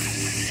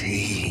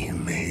see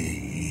me.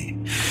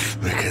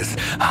 Because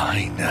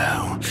I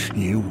know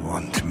you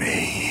want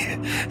me.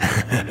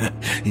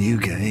 You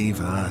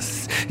gave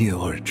us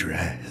your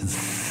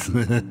address.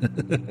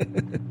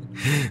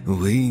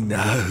 We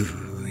know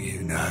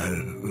you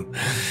know.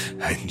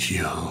 And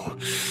you'll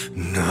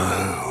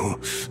know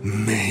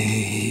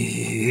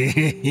me.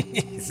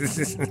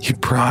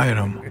 He'd pry at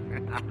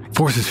them,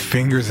 force his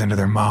fingers into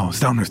their mouths,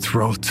 down their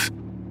throats.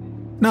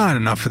 Not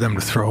enough for them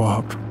to throw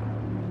up.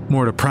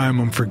 More to prime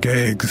them for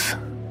gags.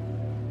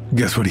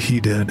 Guess what he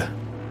did?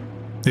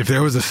 If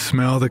there was a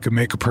smell that could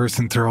make a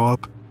person throw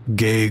up,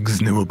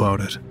 Gags knew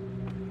about it.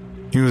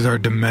 He was our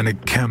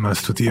demented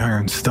chemist with the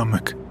iron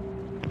stomach.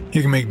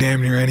 He can make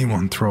damn near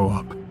anyone throw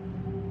up.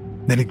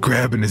 Then he'd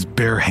grab in his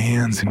bare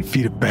hands and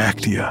feed it back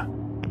to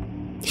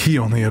you. He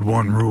only had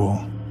one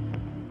rule.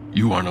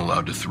 You aren't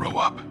allowed to throw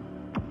up.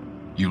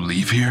 You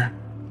leave here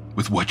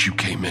with what you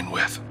came in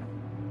with.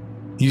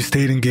 You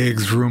stayed in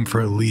Gags' room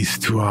for at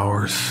least 2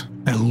 hours.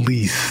 At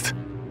least.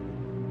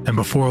 And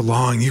before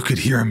long, you could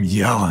hear him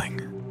yelling.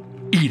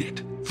 Eat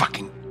it.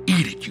 Fucking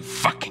eat it, you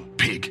fucking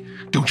pig.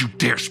 Don't you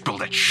dare spill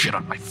that shit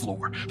on my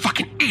floor.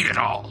 Fucking eat it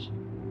all.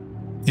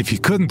 If you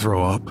couldn't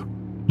throw up,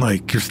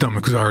 like your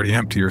stomach was already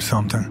empty or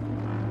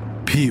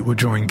something, Pete would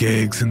join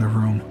Gags in the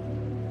room.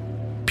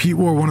 Pete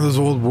wore one of those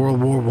old World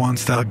War I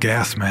style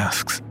gas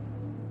masks.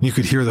 You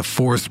could hear the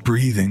forced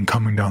breathing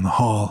coming down the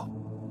hall.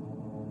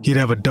 He'd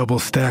have a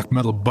double-stacked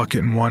metal bucket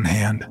in one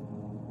hand,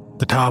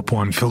 the top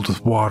one filled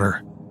with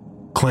water,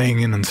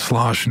 clanging and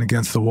sloshing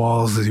against the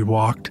walls as he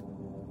walked,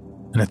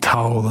 and a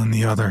towel in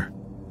the other.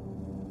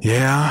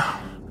 Yeah,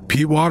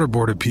 Pete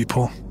waterboarded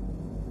people.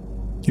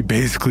 You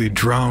basically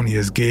drowned you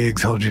as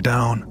Gags held you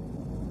down,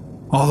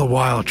 all the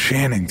while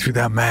chanting through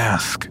that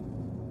mask.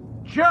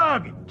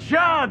 Chug!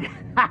 Chug!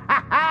 Ha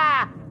ha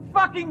ha!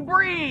 Fucking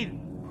breathe!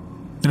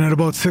 And at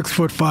about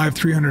 6'5",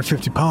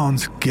 350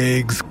 pounds,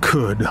 Gags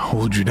could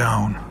hold you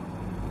down.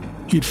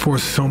 He'd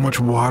force so much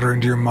water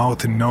into your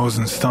mouth and nose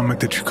and stomach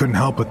that you couldn't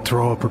help but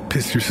throw up or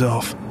piss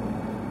yourself.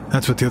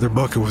 That's what the other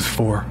bucket was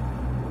for.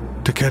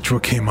 To catch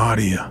what came out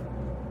of you.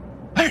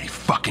 I already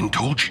fucking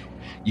told you.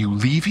 You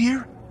leave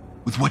here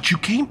with what you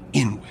came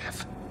in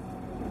with.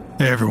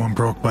 Everyone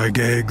broke by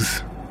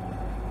Gags.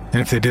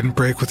 And if they didn't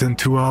break within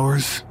 2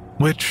 hours,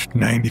 which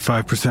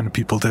 95% of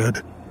people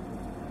did,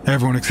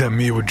 everyone except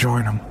me would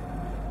join him.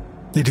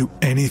 They do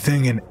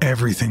anything and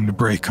everything to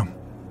break him.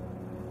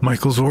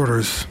 Michael's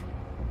orders.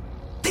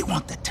 They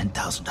want that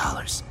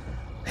 $10,000.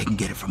 They can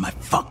get it from my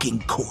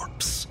fucking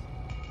corpse.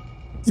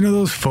 You know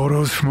those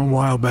photos from a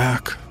while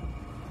back?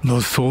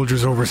 Those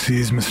soldiers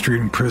overseas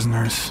mistreating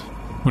prisoners,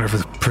 whatever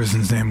the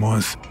prison's name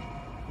was.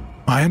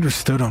 I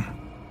understood them.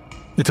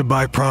 It's a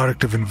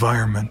byproduct of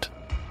environment.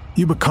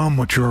 You become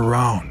what you're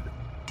around.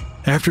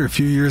 After a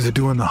few years of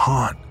doing the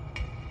haunt,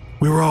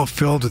 we were all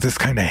filled with this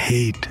kind of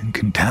hate and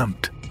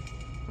contempt.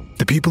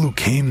 The people who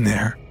came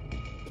there,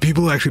 the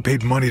people who actually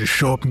paid money to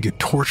show up and get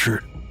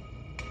tortured,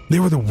 they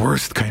were the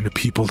worst kind of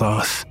people to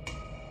us.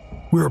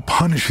 We were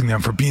punishing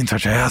them for being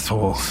such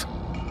assholes.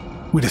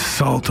 We'd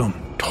assault them,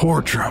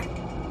 torture them,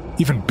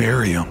 even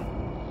bury them.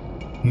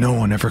 No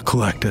one ever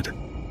collected.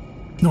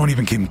 No one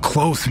even came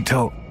close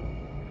until...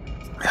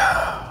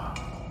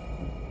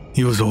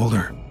 He was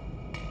older.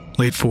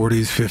 Late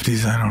 40s,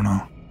 50s, I don't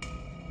know.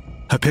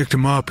 I picked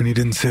him up and he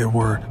didn't say a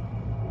word.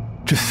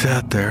 Just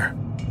sat there,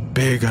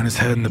 big on his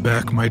head in the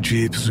back of my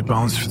Jeep as we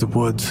bounced through the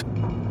woods.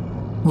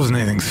 It wasn't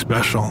anything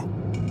special.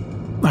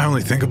 I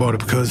only think about it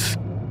because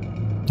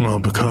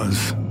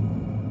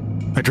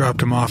I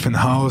dropped him off in the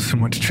house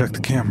and went to check the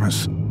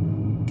cameras.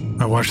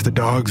 I watched the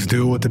dogs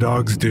do what the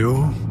dogs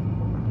do.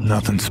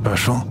 Nothing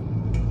special.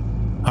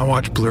 I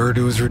watched Blur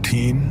do his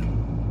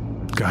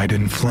routine. Guy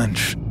didn't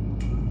flinch.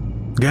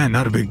 Again,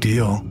 not a big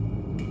deal.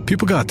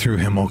 People got through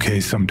him okay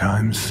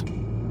sometimes.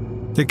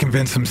 They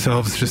convinced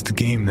themselves it's just a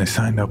game they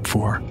signed up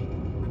for.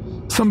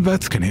 Some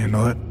vets can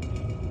handle it.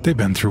 They've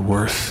been through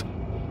worse.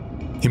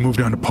 He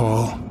moved on to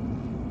Paul.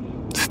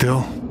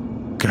 Still,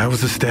 guy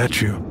was a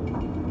statue.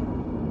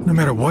 No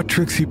matter what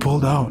tricks he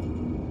pulled out,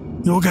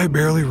 the old guy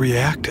barely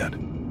reacted.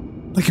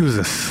 like he was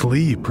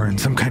asleep or in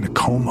some kind of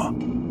coma.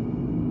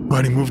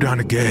 But he moved on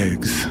to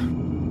Gags.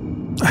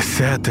 I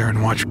sat there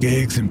and watched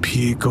Gags and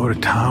Pete go to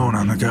town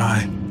on the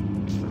guy.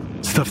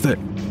 Stuff that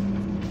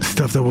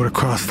would have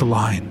crossed the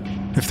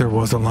line, if there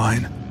was a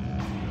line.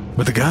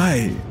 But the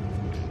guy,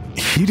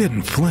 he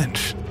didn't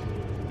flinch.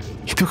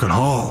 He took it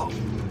all.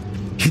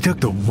 He took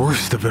the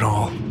worst of it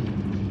all.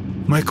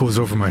 Michael was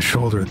over my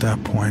shoulder at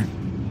that point.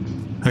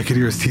 I could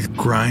hear his teeth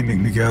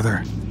grinding together.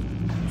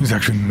 He was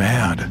actually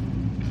mad.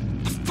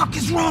 The fuck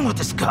is wrong with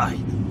this guy?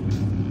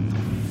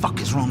 The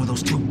fuck is wrong with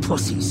those two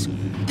pussies?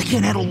 They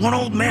can't handle one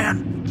old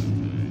man.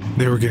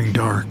 They were getting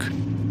dark.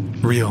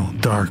 Real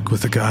dark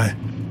with the guy.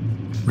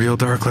 Real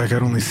dark like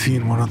I'd only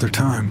seen one other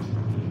time.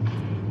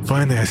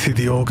 Finally, I see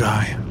the old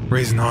guy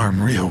raise an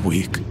arm real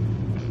weak.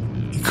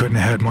 He couldn't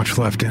have had much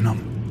left in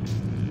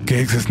him.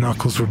 Gags'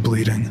 knuckles were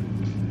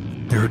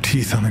bleeding. There were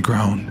teeth on the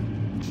ground.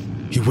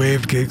 He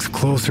waved Gags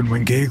closer, and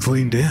when Gags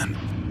leaned in,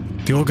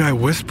 the old guy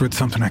whispered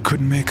something I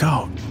couldn't make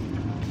out.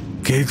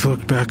 Gags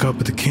looked back up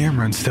at the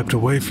camera and stepped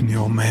away from the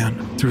old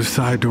man through a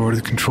side door to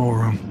the control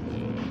room.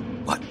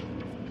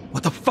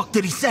 What the fuck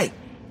did he say?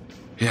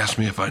 He asked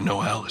me if I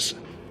know Allison.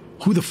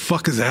 Who the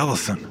fuck is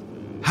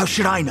Allison? How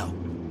should I know?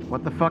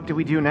 What the fuck do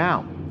we do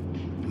now?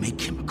 Make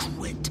him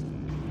quit.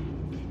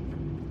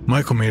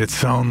 Michael made it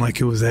sound like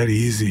it was that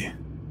easy.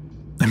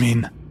 I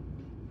mean,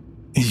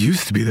 it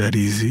used to be that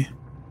easy,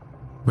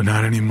 but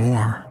not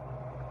anymore.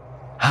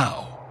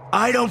 How?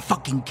 I don't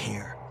fucking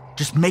care.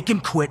 Just make him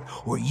quit,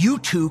 or you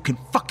two can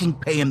fucking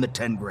pay him the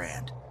 10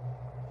 grand.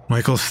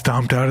 Michael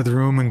stomped out of the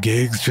room, and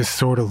Gags just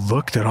sort of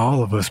looked at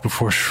all of us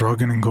before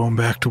shrugging and going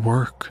back to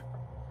work.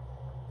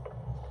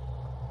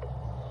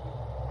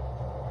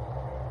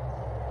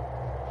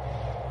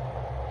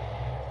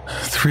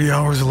 Three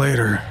hours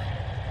later,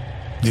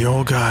 the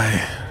old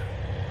guy,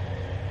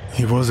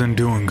 he wasn't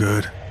doing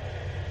good,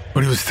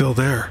 but he was still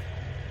there.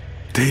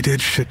 They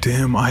did shit to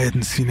him I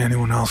hadn't seen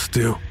anyone else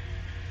do.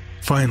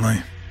 Finally,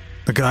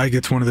 the guy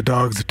gets one of the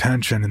dogs'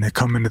 attention and they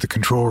come into the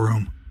control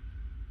room.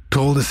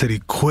 Told us that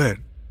he'd quit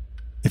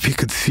if he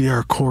could see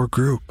our core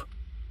group.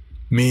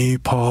 Me,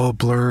 Paul,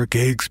 Blur,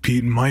 Gags,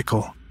 Pete, and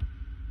Michael.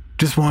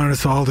 Just wanted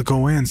us all to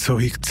go in so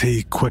he could say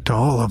he quit to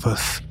all of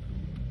us.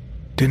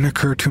 Didn't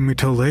occur to me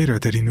till later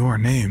that he knew our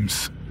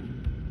names.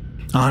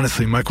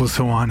 Honestly, Michael was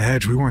so on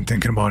edge we weren't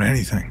thinking about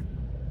anything.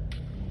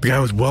 The guy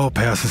was well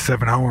past the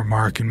 7-hour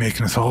mark and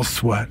making us all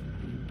sweat.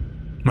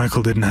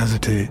 Michael didn't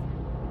hesitate.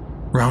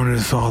 Rounded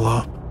us all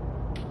up.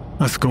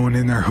 Us going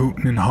in there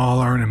hooting and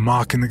hollering and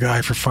mocking the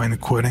guy for finally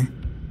quitting.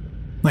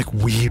 Like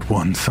we'd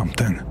won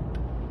something.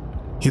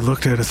 He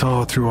looked at us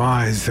all through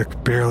eyes that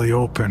could barely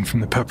open from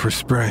the pepper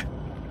spray.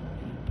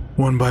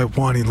 One by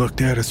one, he looked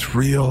at us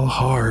real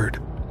hard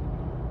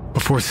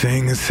before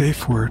saying his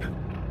safe word.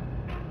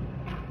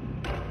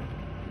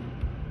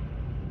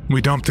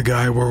 We dumped the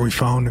guy where we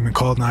found him and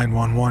called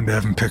 911 to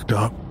have him picked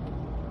up.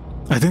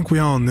 I think we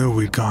all knew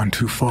we'd gone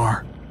too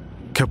far.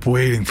 Kept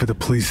waiting for the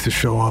police to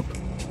show up,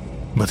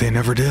 but they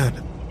never did.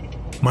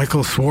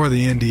 Michael swore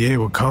the NDA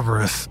would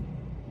cover us,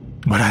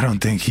 but I don't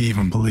think he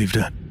even believed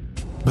it.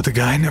 But the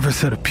guy never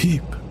said a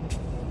peep.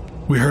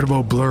 We heard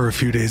about Blur a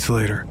few days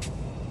later.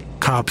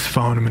 Cops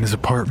found him in his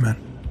apartment.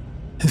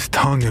 His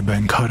tongue had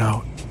been cut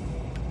out.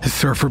 His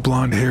surfer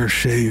blonde hair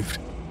shaved.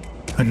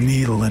 A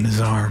needle in his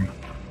arm.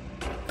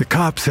 The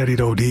cops said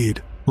he'd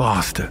OD'd,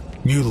 lost it,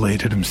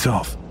 mutilated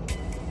himself.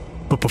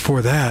 But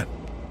before that,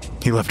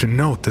 he left a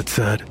note that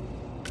said,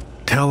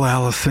 "Tell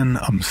Allison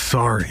I'm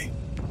sorry,"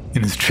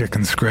 in his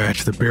chicken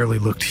scratch that barely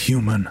looked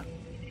human.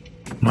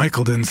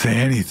 Michael didn't say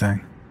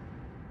anything.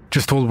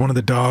 Just told one of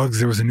the dogs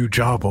there was a new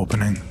job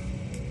opening.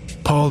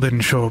 Paul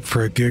didn't show up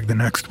for a gig the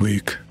next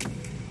week.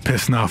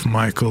 Pissing off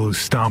Michael, who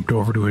stomped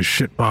over to his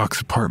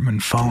shitbox apartment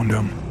and found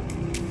him.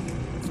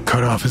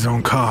 Cut off his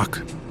own cock.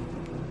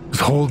 Was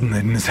holding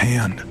it in his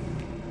hand.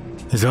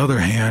 His other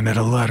hand had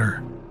a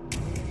letter.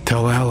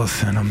 "Tell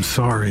Allison I'm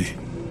sorry."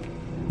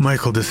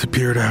 Michael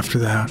disappeared after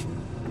that.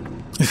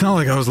 It's not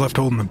like I was left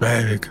holding the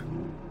bag.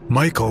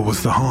 Michael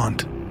was the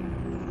haunt.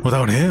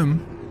 Without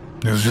him,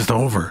 it was just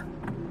over.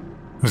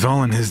 It was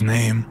all in his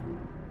name.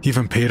 He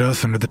even paid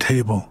us under the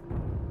table.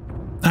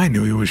 I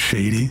knew he was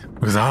shady,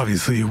 because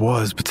obviously he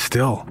was, but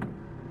still.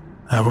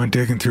 I went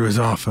digging through his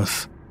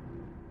office.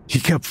 He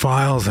kept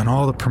files on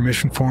all the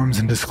permission forms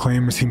and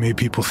disclaimers he made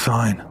people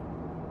sign.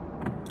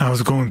 I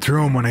was going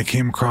through them when I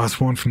came across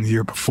one from the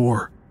year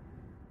before.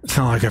 It's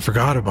not like I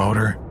forgot about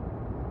her,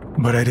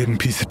 but I didn't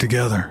piece it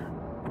together.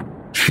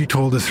 She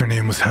told us her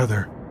name was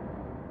Heather,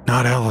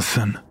 not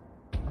Allison.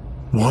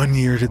 1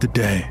 year to the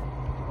day,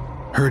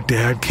 her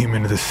dad came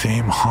into the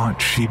same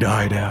haunt she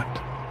died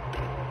at.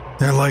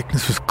 Their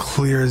likeness was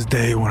clear as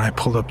day when I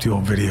pulled up the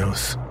old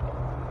videos.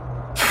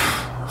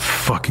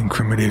 Fucking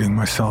incriminating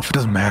myself, it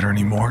doesn't matter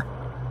anymore.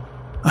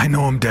 I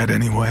know I'm dead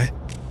anyway.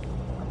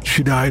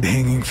 She died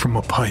hanging from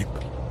a pipe,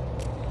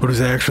 but it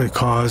was actually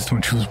caused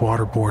when she was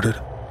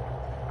waterboarded.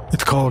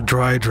 It's called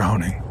dry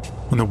drowning,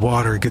 when the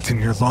water gets in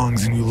your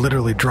lungs and you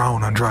literally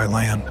drown on dry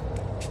land.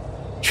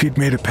 She'd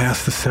made it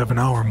past the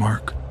 7-hour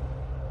mark,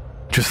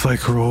 just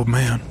like her old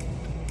man.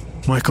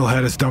 Michael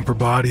had us dump her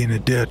body in a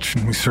ditch,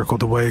 and we circled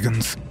the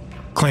wagons,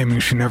 claiming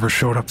she never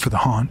showed up for the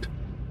haunt.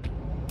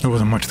 There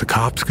wasn't much the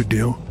cops could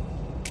do,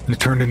 and it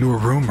turned into a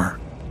rumor.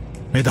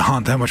 Made the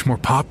haunt that much more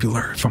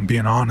popular, if I'm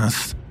being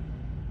honest.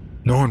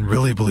 No one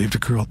really believed a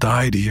girl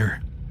died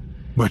here,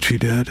 but she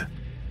did.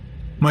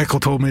 Michael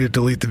told me to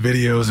delete the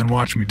videos and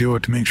watch me do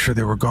it to make sure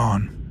they were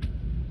gone.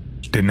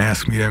 Didn't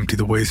ask me to empty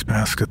the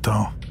wastebasket,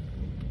 though.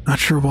 Not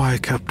sure why I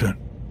kept it.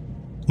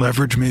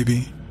 Leverage,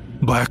 maybe?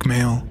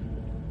 Blackmail?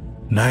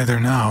 Neither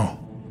now.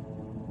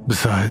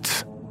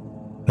 Besides,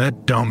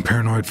 that dumb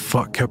paranoid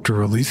fuck kept a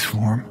release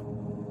form.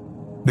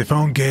 They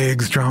found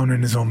Gaggs drowned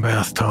in his own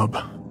bathtub.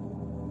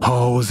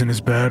 Paul was in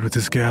his bed with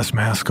his gas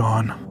mask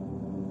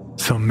on.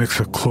 Some mix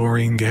of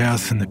chlorine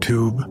gas in the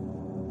tube.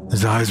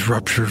 His eyes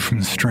ruptured from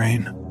the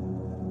strain.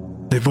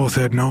 They both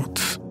had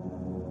notes.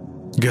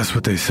 Guess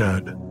what they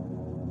said?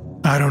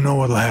 I don't know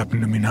what'll happen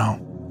to me now.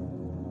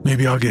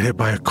 Maybe I'll get hit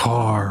by a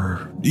car,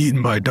 or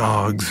eaten by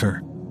dogs,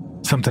 or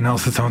something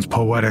else that sounds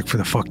poetic for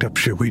the fucked up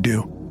shit we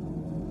do.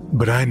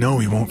 But I know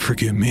he won't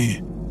forgive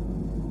me.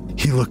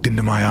 He looked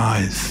into my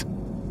eyes.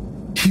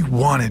 He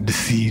wanted to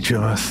see each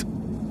of us,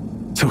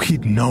 so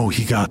he'd know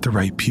he got the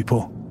right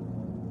people,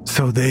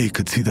 so they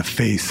could see the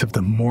face of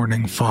the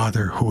mourning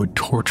father who would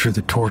torture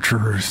the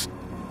torturers.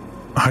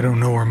 I don't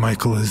know where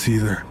Michael is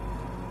either.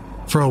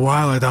 For a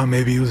while I thought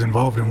maybe he was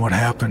involved in what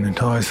happened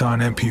until I saw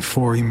an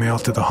MP4 he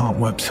mailed to the haunt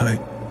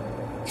website.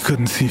 He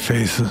couldn't see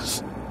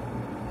faces,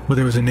 but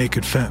there was a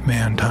naked fat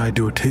man tied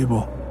to a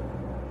table.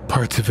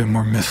 Parts of him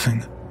were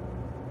missing.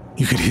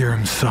 You could hear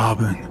him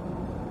sobbing.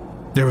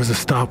 There was a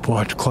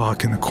stopwatch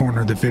clock in the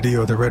corner of the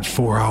video that read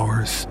 4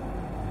 hours.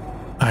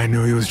 I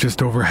knew he was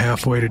just over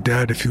halfway to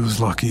dead if he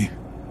was lucky.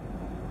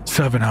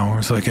 7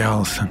 hours like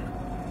Allison.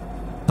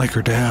 Like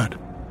her dad.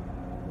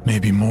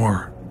 Maybe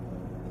more.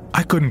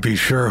 I couldn't be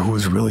sure who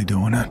was really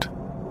doing it.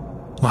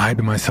 Lied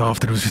to myself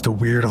that it was just a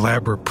weird,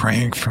 elaborate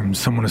prank from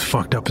someone as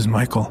fucked up as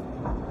Michael.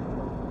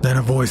 Then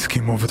a voice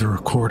came over the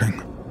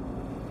recording.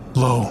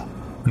 Low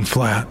and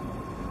flat.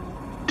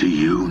 Do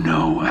you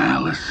know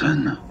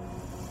Allison?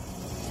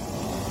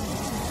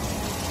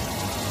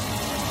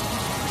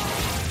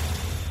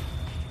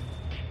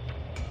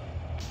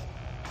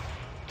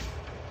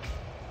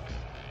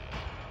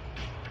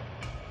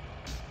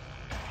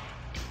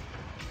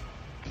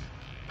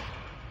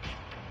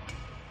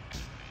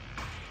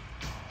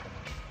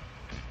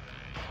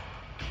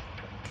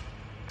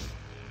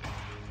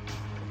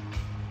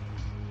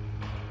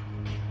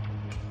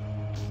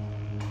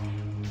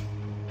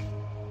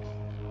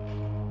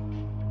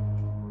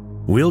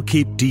 We'll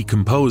keep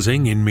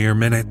decomposing in mere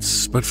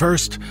minutes, but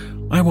first,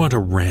 I want to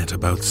rant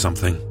about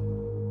something.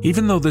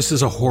 Even though this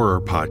is a horror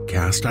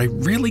podcast, I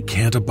really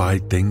can't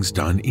abide things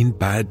done in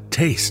bad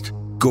taste.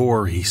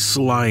 Gory,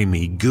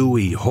 slimy,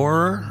 gooey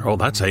horror? Oh,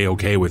 that's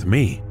A-okay with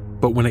me.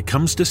 But when it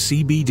comes to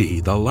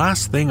CBD, the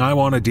last thing I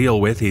want to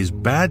deal with is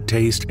bad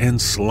taste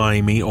and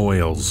slimy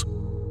oils.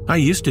 I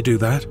used to do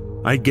that.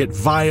 I'd get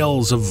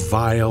vials of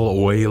vile,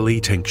 oily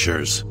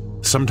tinctures.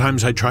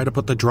 Sometimes I try to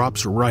put the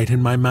drops right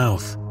in my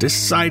mouth.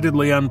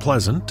 Decidedly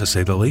unpleasant, to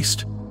say the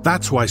least.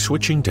 That's why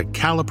switching to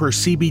Caliper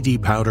CBD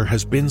powder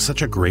has been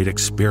such a great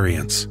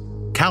experience.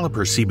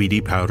 Caliper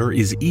CBD powder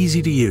is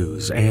easy to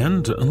use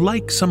and,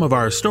 like some of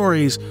our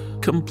stories,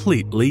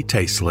 completely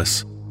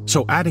tasteless.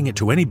 So adding it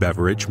to any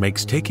beverage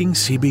makes taking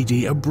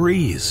CBD a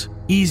breeze.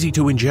 Easy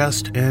to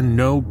ingest and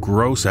no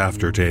gross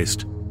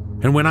aftertaste.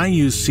 And when I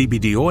use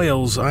CBD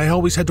oils, I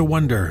always had to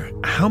wonder,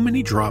 how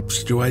many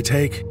drops do I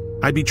take?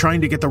 I'd be trying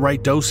to get the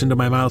right dose into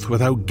my mouth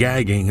without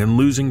gagging and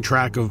losing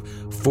track of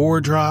 4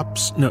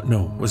 drops.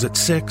 No, was it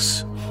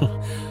 6?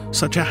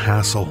 Such a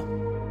hassle.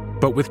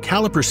 But with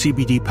Caliper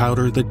CBD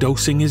powder, the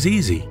dosing is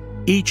easy.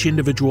 Each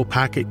individual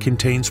packet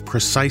contains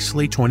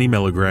precisely 20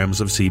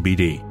 milligrams of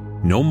CBD.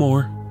 No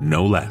more,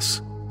 no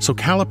less. So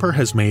Caliper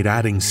has made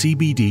adding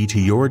CBD to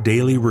your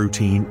daily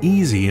routine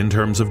easy in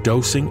terms of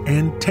dosing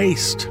and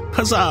taste.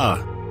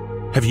 Huzzah!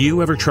 Have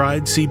you ever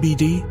tried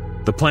CBD?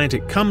 The plant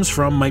it comes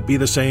from might be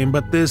the same,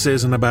 but this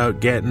isn't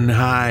about getting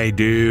high,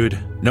 dude.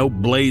 No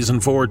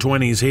blazing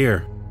 420s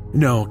here.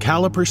 No,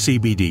 Caliper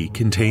CBD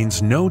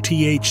contains no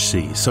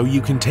THC, so you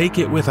can take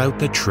it without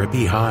the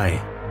trippy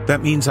high.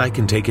 That means I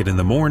can take it in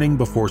the morning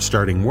before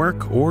starting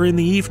work or in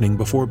the evening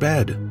before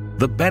bed.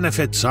 The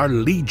benefits are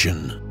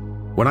legion.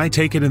 When I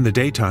take it in the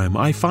daytime,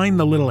 I find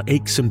the little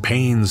aches and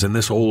pains in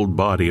this old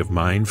body of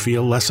mine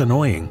feel less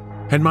annoying.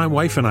 And my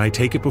wife and I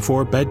take it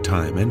before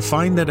bedtime and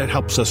find that it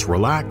helps us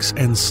relax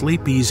and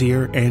sleep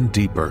easier and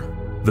deeper.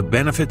 The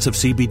benefits of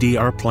CBD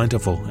are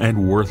plentiful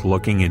and worth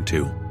looking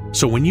into.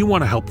 So when you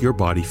want to help your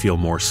body feel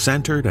more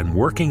centered and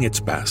working its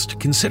best,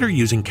 consider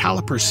using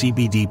Caliper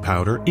CBD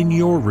powder in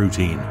your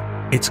routine.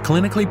 It's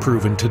clinically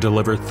proven to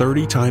deliver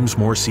 30 times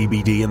more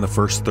CBD in the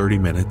first 30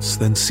 minutes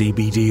than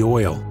CBD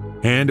oil.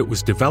 And it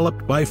was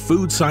developed by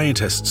food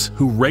scientists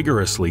who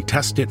rigorously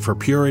test it for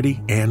purity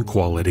and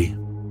quality.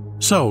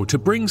 So, to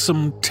bring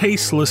some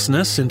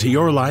tastelessness into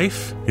your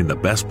life in the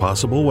best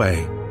possible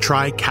way,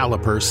 try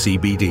Caliper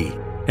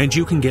CBD. And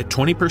you can get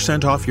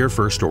 20% off your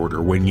first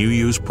order when you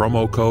use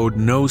promo code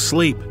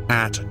NoSleep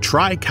at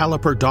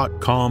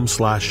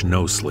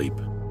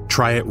trycaliper.com/NoSleep.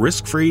 Try it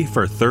risk-free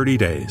for 30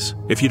 days.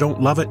 If you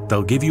don't love it,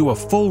 they'll give you a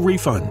full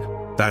refund.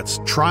 That's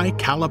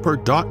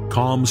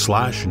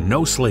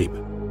trycaliper.com/NoSleep.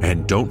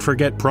 And don't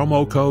forget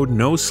promo code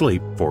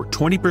NoSleep for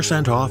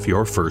 20% off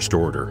your first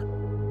order.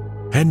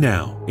 And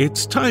now,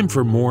 it's time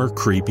for more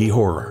creepy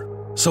horror.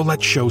 So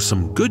let's show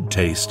some good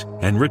taste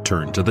and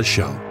return to the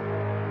show.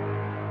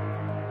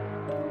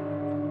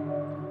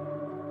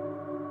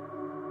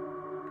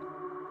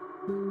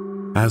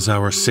 As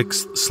our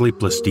 6th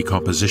Sleepless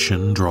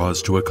decomposition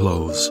draws to a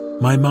close,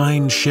 my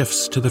mind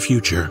shifts to the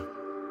future.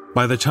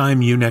 By the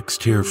time you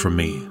next hear from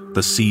me,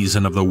 the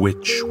season of the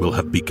witch will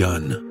have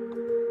begun.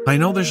 I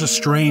know there's a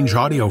strange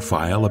audio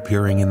file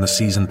appearing in the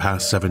Season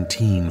Pass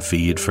 17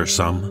 feed for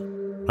some.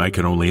 I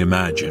can only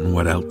imagine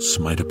what else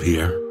might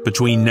appear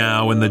between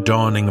now and the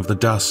dawning of the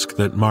dusk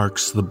that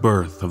marks the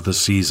birth of the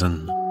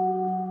season.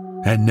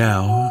 And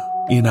now,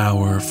 in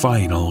our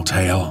final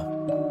tale,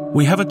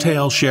 we have a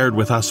tale shared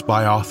with us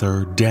by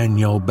author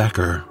Daniel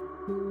Becker.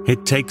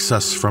 It takes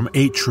us from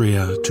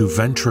atria to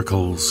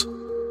ventricles.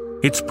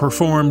 It's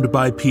performed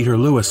by Peter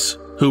Lewis,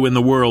 who in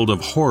the world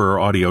of horror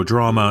audio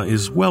drama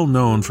is well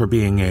known for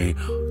being a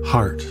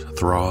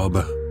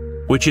heartthrob.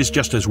 Which is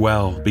just as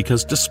well,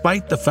 because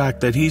despite the fact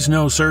that he's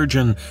no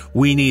surgeon,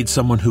 we need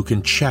someone who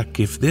can check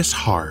if this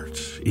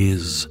heart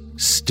is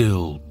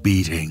still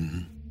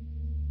beating.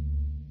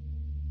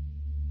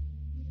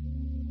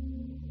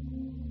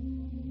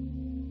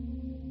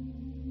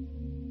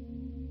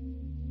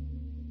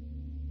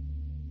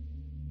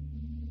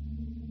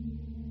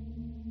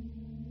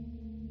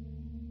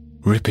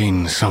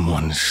 Ripping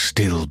someone's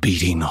still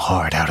beating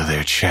heart out of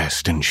their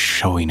chest and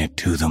showing it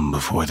to them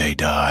before they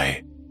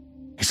die.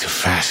 It's a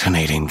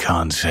fascinating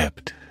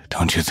concept,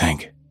 don't you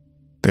think?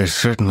 There's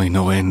certainly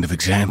no end of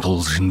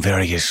examples in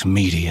various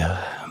media,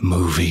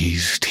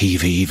 movies,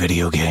 TV,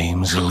 video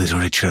games,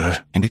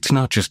 literature, and it's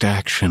not just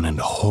action and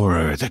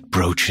horror that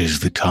broaches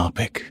the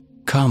topic.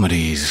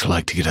 Comedies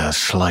like to get a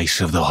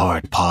slice of the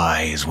hard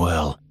pie as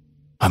well.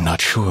 I'm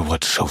not sure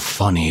what's so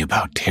funny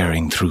about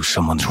tearing through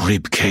someone's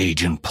rib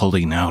cage and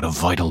pulling out a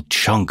vital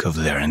chunk of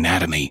their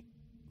anatomy,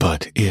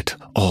 but it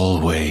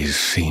always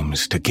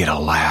seems to get a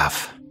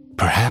laugh.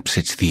 Perhaps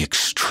it's the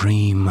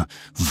extreme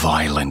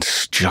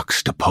violence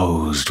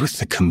juxtaposed with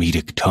the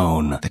comedic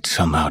tone that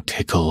somehow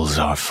tickles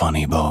our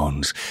funny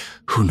bones.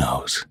 Who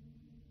knows?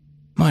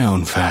 My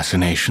own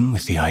fascination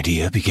with the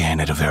idea began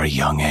at a very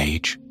young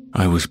age.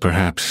 I was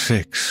perhaps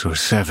 6 or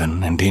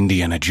 7, and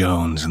Indiana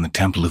Jones and the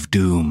Temple of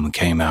Doom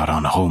came out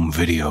on home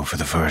video for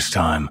the first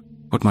time.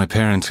 What my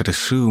parents had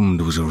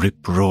assumed was a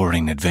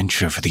rip-roaring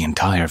adventure for the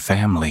entire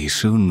family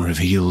soon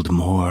revealed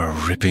more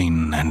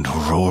ripping and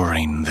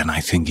roaring than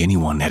I think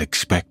anyone had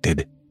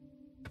expected.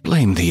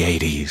 Blame the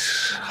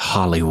 80s.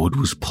 Hollywood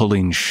was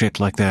pulling shit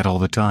like that all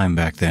the time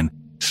back then,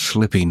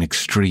 slipping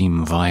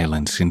extreme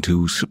violence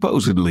into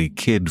supposedly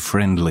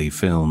kid-friendly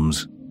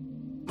films.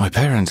 My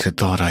parents had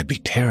thought I'd be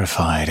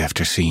terrified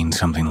after seeing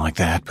something like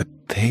that, but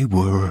they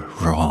were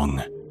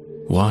wrong.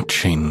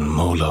 Watching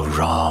Mola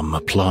Ram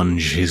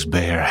plunge his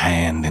bare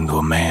hand into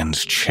a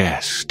man's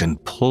chest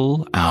and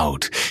pull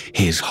out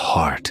his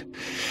heart,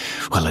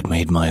 well, it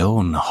made my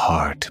own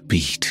heart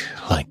beat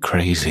like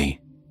crazy.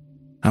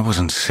 I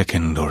wasn't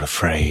sickened or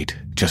afraid,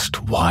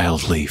 just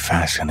wildly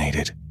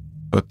fascinated.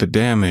 But the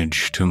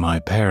damage to my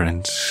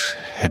parents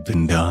had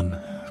been done.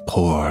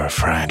 Poor,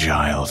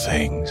 fragile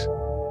things.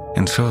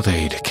 And so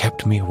they'd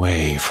kept me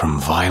away from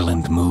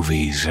violent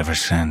movies ever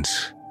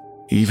since.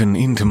 Even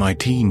into my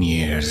teen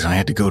years, I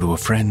had to go to a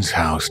friend's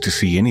house to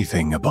see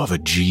anything above a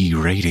G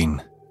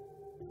rating.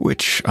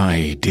 Which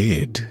I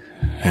did,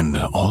 and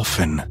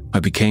often I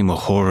became a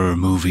horror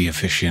movie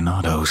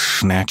aficionado,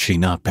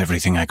 snatching up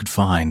everything I could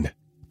find.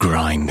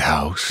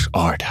 Grindhouse,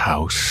 art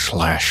house,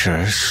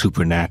 slasher,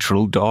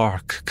 supernatural,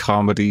 dark,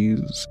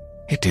 comedies.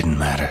 It didn't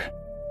matter.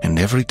 And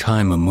every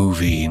time a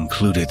movie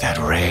included that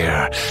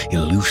rare,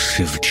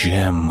 elusive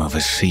gem of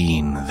a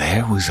scene,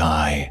 there was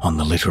I on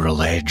the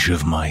literal edge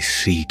of my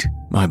seat,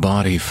 my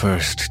body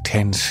first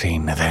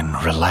tensing, then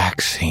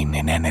relaxing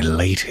in an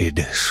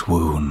elated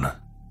swoon.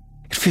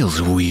 It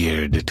feels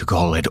weird to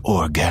call it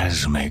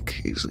orgasmic.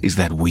 Is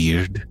that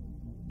weird?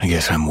 I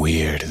guess I'm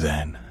weird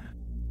then.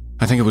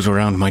 I think it was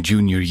around my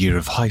junior year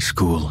of high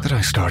school that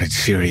I started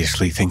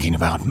seriously thinking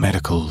about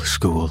medical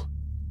school.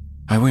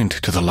 I went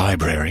to the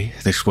library,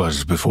 this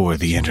was before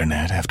the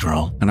internet after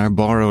all, and I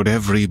borrowed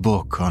every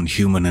book on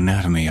human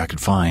anatomy I could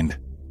find.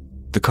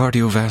 The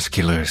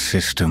cardiovascular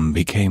system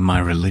became my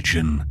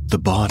religion, the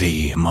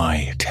body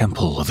my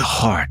temple, the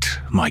heart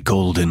my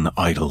golden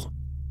idol.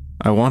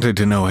 I wanted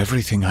to know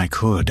everything I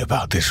could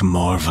about this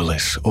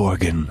marvelous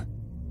organ.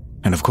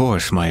 And of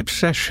course my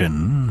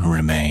obsession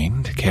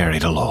remained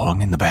carried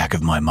along in the back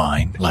of my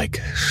mind like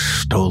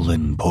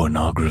stolen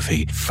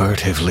pornography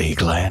furtively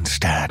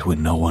glanced at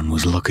when no one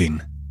was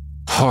looking.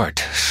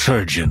 Heart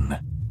surgeon.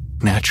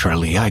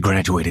 Naturally, I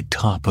graduated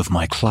top of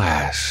my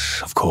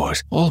class, of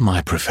course. All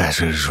my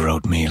professors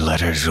wrote me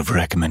letters of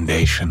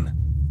recommendation,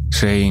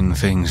 saying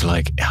things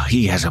like,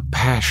 he has a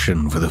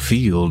passion for the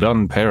field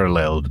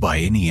unparalleled by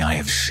any I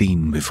have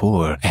seen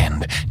before,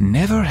 and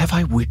never have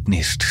I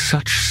witnessed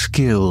such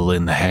skill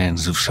in the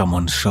hands of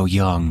someone so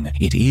young.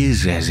 It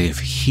is as if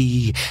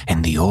he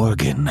and the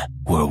organ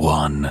were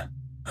one.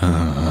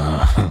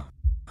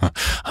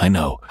 I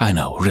know,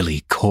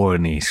 really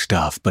corny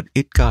stuff, but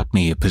it got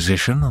me a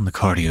position on the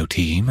cardio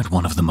team at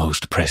one of the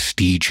most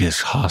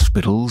prestigious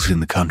hospitals in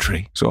the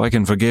country, so I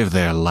can forgive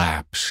their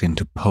lapse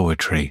into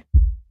poetry.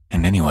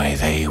 And anyway,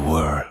 they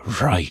were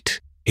right.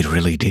 It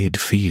really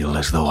did feel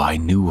as though I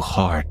knew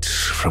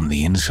hearts from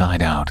the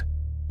inside out.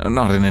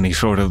 Not in any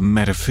sort of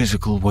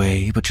metaphysical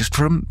way, but just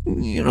from,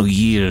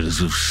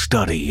 years of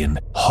study and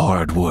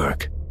hard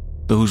work.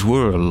 Those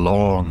were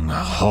long,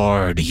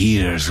 hard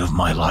years of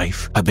my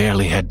life. I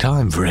barely had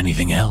time for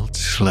anything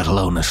else, let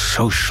alone a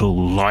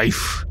social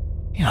life.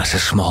 It's a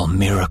small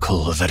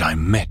miracle that I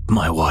met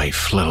my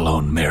wife, let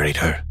alone married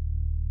her.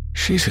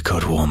 She's a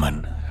good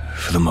woman,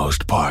 for the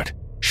most part.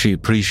 She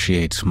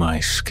appreciates my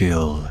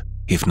skill,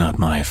 if not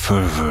my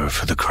fervor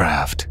for the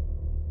craft.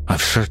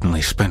 I've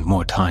certainly spent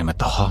more time at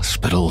the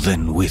hospital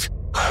than with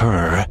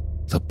her,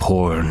 the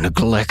poor,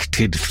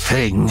 neglected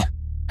thing.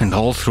 And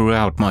all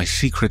throughout, my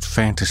secret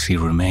fantasy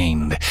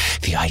remained.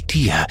 The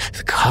idea,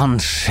 the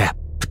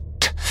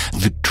concept,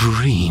 the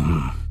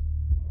dream.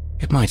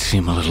 It might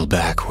seem a little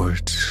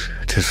backwards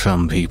to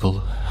some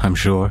people, I'm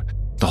sure.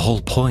 The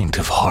whole point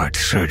of heart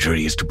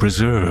surgery is to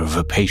preserve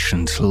a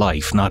patient's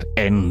life, not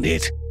end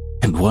it.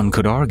 And one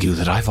could argue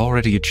that I've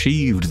already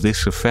achieved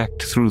this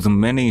effect through the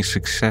many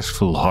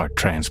successful heart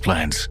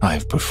transplants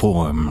I've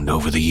performed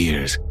over the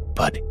years.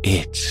 But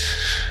it's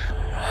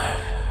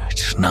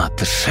not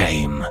the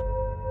same.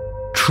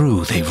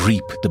 True, they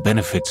reap the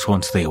benefits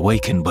once they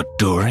awaken, but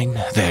during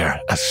they're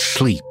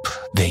asleep.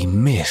 They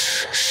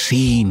miss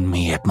seeing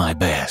me at my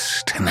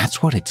best, and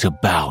that's what it's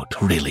about,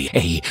 really.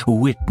 A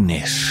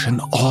witness, an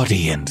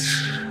audience,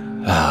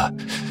 a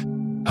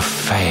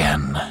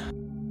fan.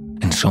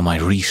 And so my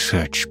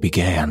research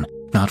began,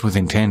 not with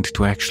intent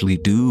to actually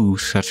do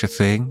such a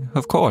thing,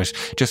 of course,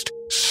 just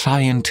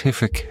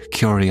scientific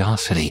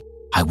curiosity.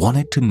 I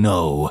wanted to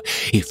know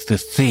if the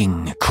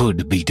thing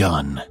could be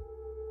done.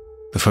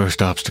 The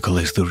first obstacle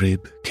is the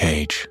rib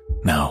cage.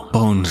 Now,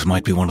 bones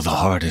might be one of the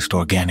hardest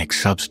organic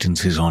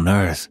substances on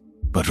Earth,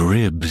 but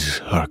ribs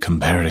are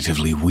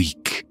comparatively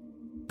weak.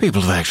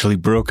 People have actually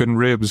broken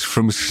ribs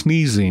from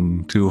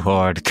sneezing too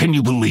hard. Can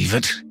you believe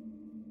it?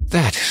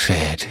 That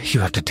said,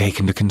 you have to take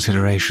into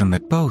consideration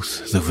that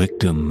both the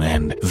victim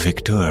and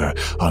victor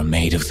are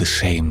made of the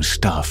same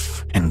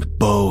stuff, and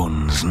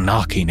bones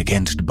knocking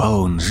against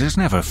bones is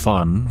never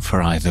fun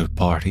for either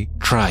party.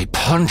 Try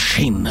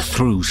punching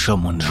through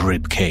someone's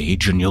rib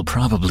cage and you'll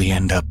probably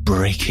end up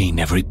breaking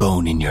every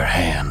bone in your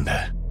hand.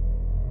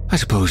 I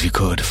suppose you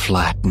could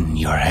flatten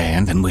your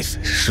hand and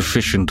with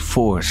sufficient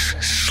force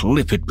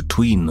slip it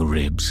between the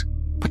ribs.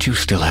 But you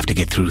still have to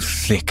get through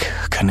thick,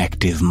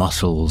 connective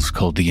muscles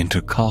called the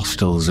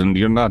intercostals, and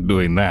you're not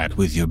doing that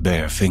with your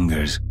bare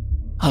fingers.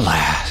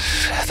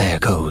 Alas, there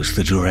goes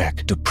the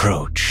direct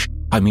approach.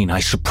 I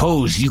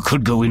suppose you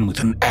could go in with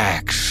an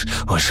axe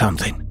or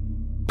something.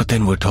 But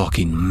then we're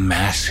talking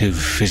massive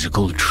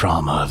physical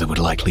trauma that would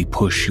likely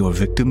push your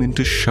victim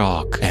into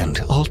shock and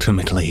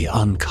ultimately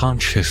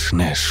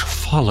unconsciousness,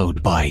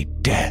 followed by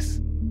death.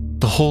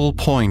 The whole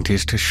point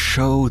is to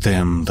show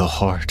them the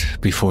heart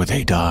before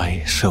they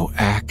die, so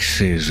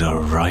axes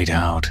are right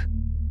out.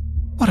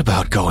 What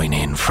about going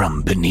in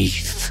from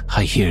beneath,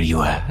 I hear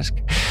you ask?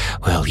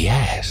 Well,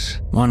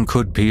 yes, one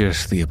could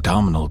pierce the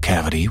abdominal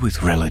cavity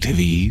with relative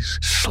ease,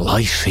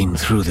 slicing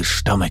through the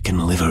stomach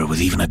and liver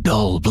with even a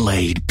dull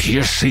blade,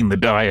 piercing the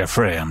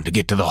diaphragm to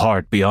get to the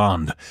heart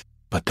beyond.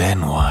 But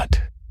then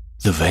what?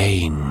 The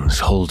veins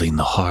holding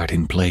the heart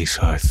in place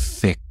are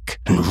thick,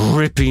 and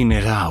ripping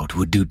it out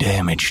would do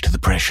damage to the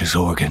precious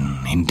organ,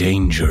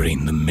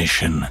 endangering the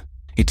mission.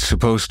 It's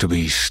supposed to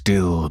be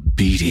still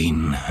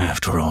beating,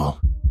 after all.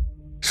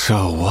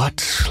 So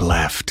what's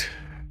left?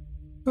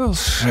 Well,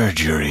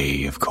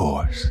 surgery, of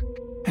course.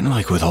 And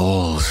like with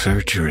all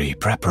surgery,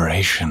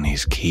 preparation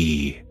is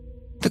key.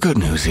 The good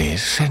news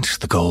is, since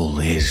the goal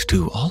is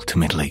to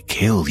ultimately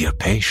kill your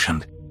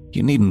patient,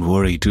 you needn't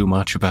worry too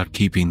much about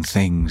keeping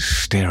things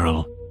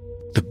sterile.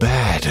 The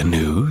bad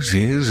news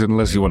is,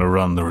 unless you want to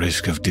run the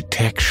risk of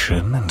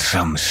detection and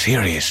some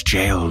serious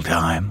jail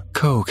time,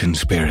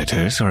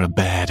 co-conspirators are a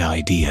bad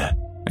idea.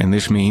 And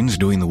this means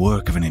doing the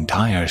work of an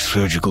entire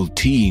surgical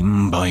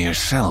team by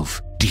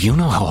yourself. Do you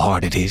know how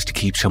hard it is to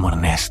keep someone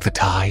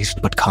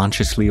anesthetized but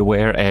consciously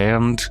aware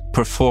and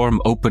perform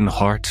open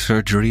heart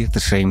surgery at the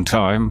same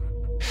time?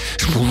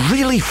 It's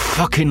really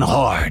fucking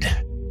hard.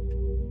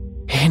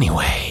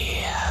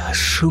 Anyway,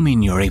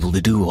 assuming you're able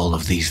to do all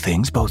of these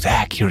things both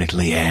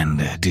accurately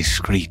and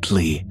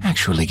discreetly,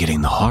 actually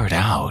getting the heart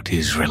out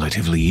is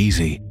relatively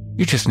easy.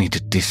 You just need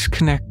to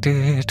disconnect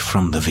it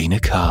from the vena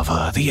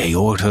cava, the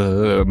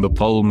aorta, and the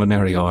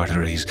pulmonary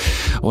arteries.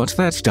 Once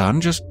that's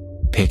done, just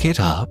pick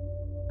it up,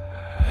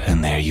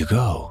 and there you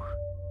go.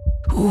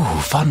 Ooh,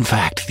 fun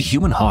fact, the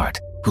human heart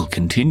will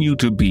continue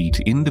to beat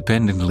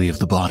independently of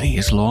the body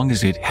as long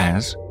as it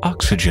has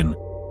oxygen.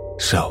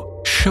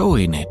 So,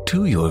 showing it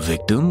to your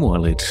victim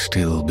while it's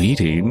still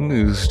beating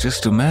is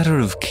just a matter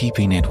of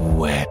keeping it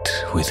wet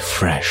with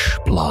fresh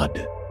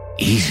blood.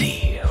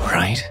 Easy,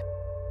 right?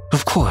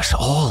 Of course,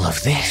 all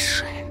of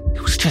this,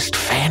 it was just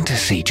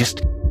fantasy,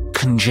 just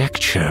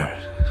conjecture,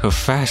 a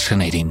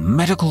fascinating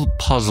medical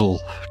puzzle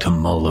to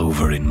mull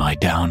over in my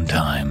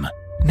downtime.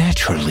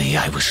 Naturally,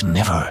 I was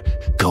never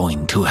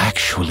going to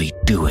actually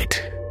do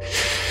it.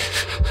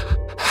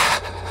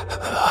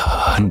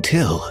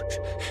 Until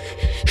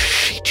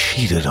she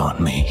cheated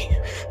on me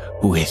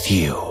with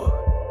you.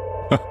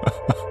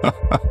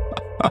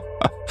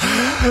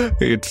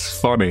 It's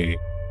funny.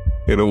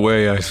 In a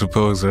way, I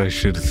suppose I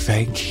should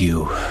thank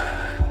you.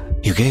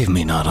 You gave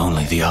me not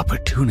only the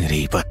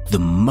opportunity, but the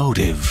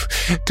motive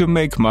to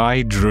make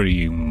my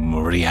dream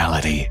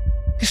reality.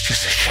 It's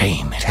just a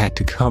shame it had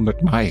to come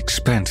at my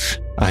expense.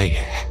 I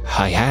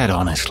had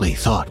honestly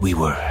thought we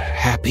were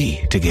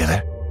happy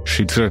together.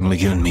 She'd certainly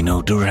given me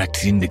no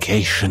direct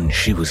indication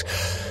she was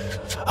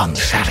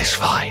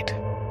unsatisfied.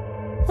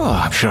 Well,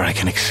 I'm sure I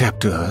can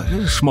accept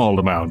a small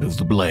amount of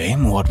the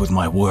blame, what with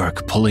my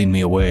work pulling me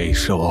away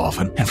so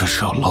often and for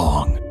so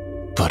long.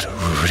 But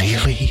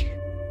really?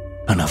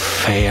 An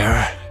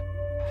affair?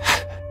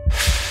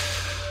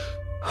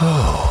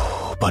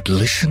 Oh, but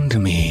listen to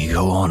me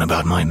go on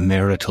about my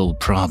marital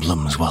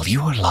problems while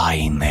you are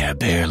lying there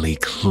barely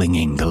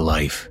clinging to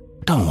life.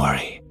 Don't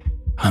worry,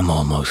 I'm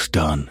almost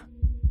done.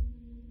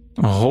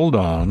 Hold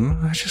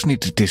on, I just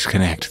need to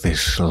disconnect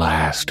this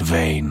last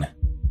vein.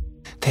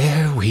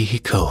 There we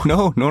go.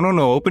 No,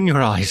 open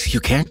your eyes. You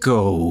can't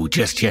go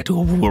just yet.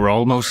 We're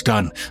almost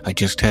done. I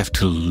just have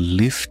to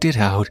lift it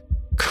out.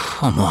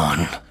 Come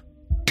on.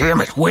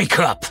 Damn it, wake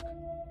up.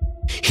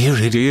 Here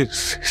it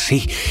is.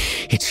 See,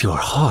 it's your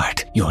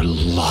heart. Your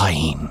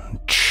lying,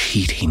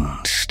 cheating,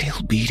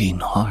 still beating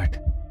heart.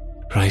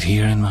 Right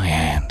here in my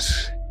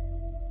hands.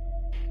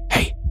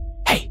 Hey,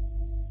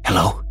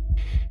 hello?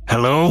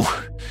 Hello?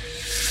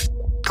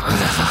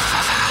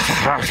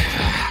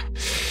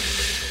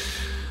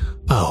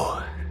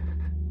 Oh.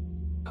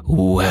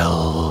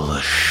 Well,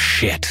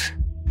 shit.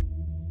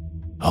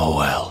 Oh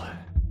well.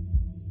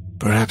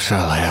 Perhaps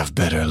I'll have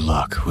better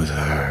luck with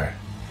her.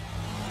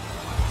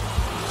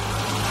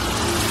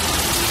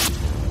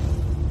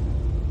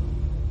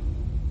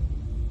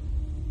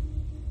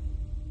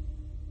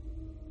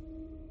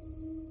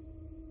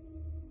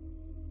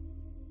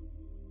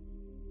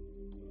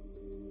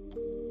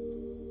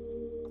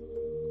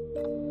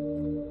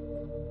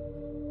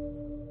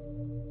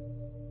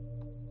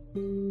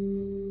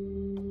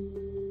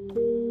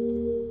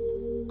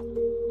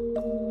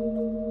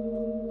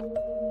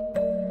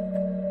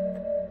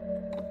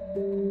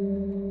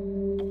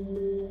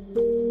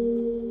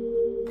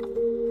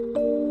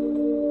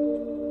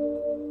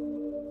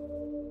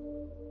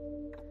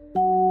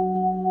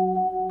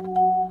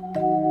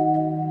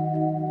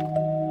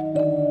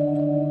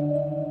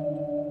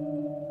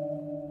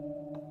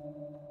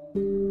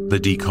 The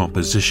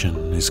decomposition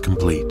is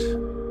complete.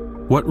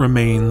 What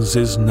remains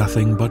is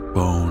nothing but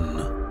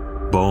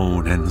bone.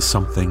 Bone and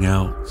something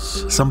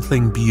else,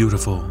 something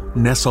beautiful,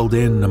 nestled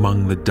in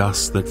among the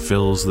dust that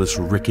fills this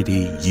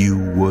rickety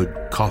yew-wood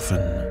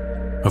coffin.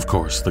 Of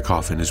course, the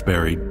coffin is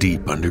buried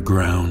deep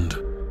underground.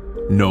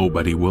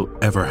 Nobody will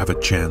ever have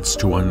a chance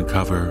to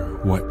uncover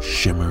what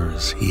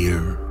shimmers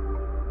here.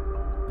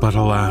 But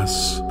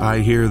alas, I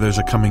hear there's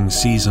a coming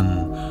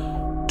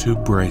season to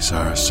brace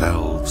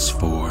ourselves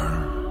for.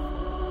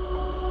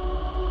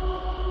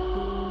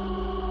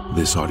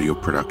 This audio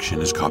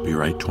production is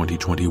copyright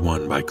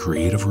 2021 by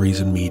Creative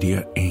Reason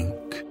Media,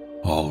 Inc.,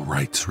 all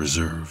rights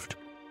reserved.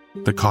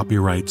 The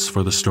copyrights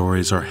for the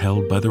stories are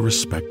held by the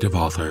respective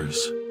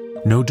authors.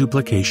 No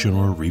duplication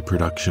or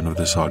reproduction of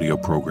this audio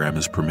program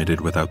is permitted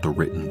without the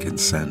written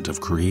consent of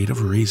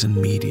Creative Reason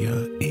Media,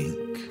 Inc.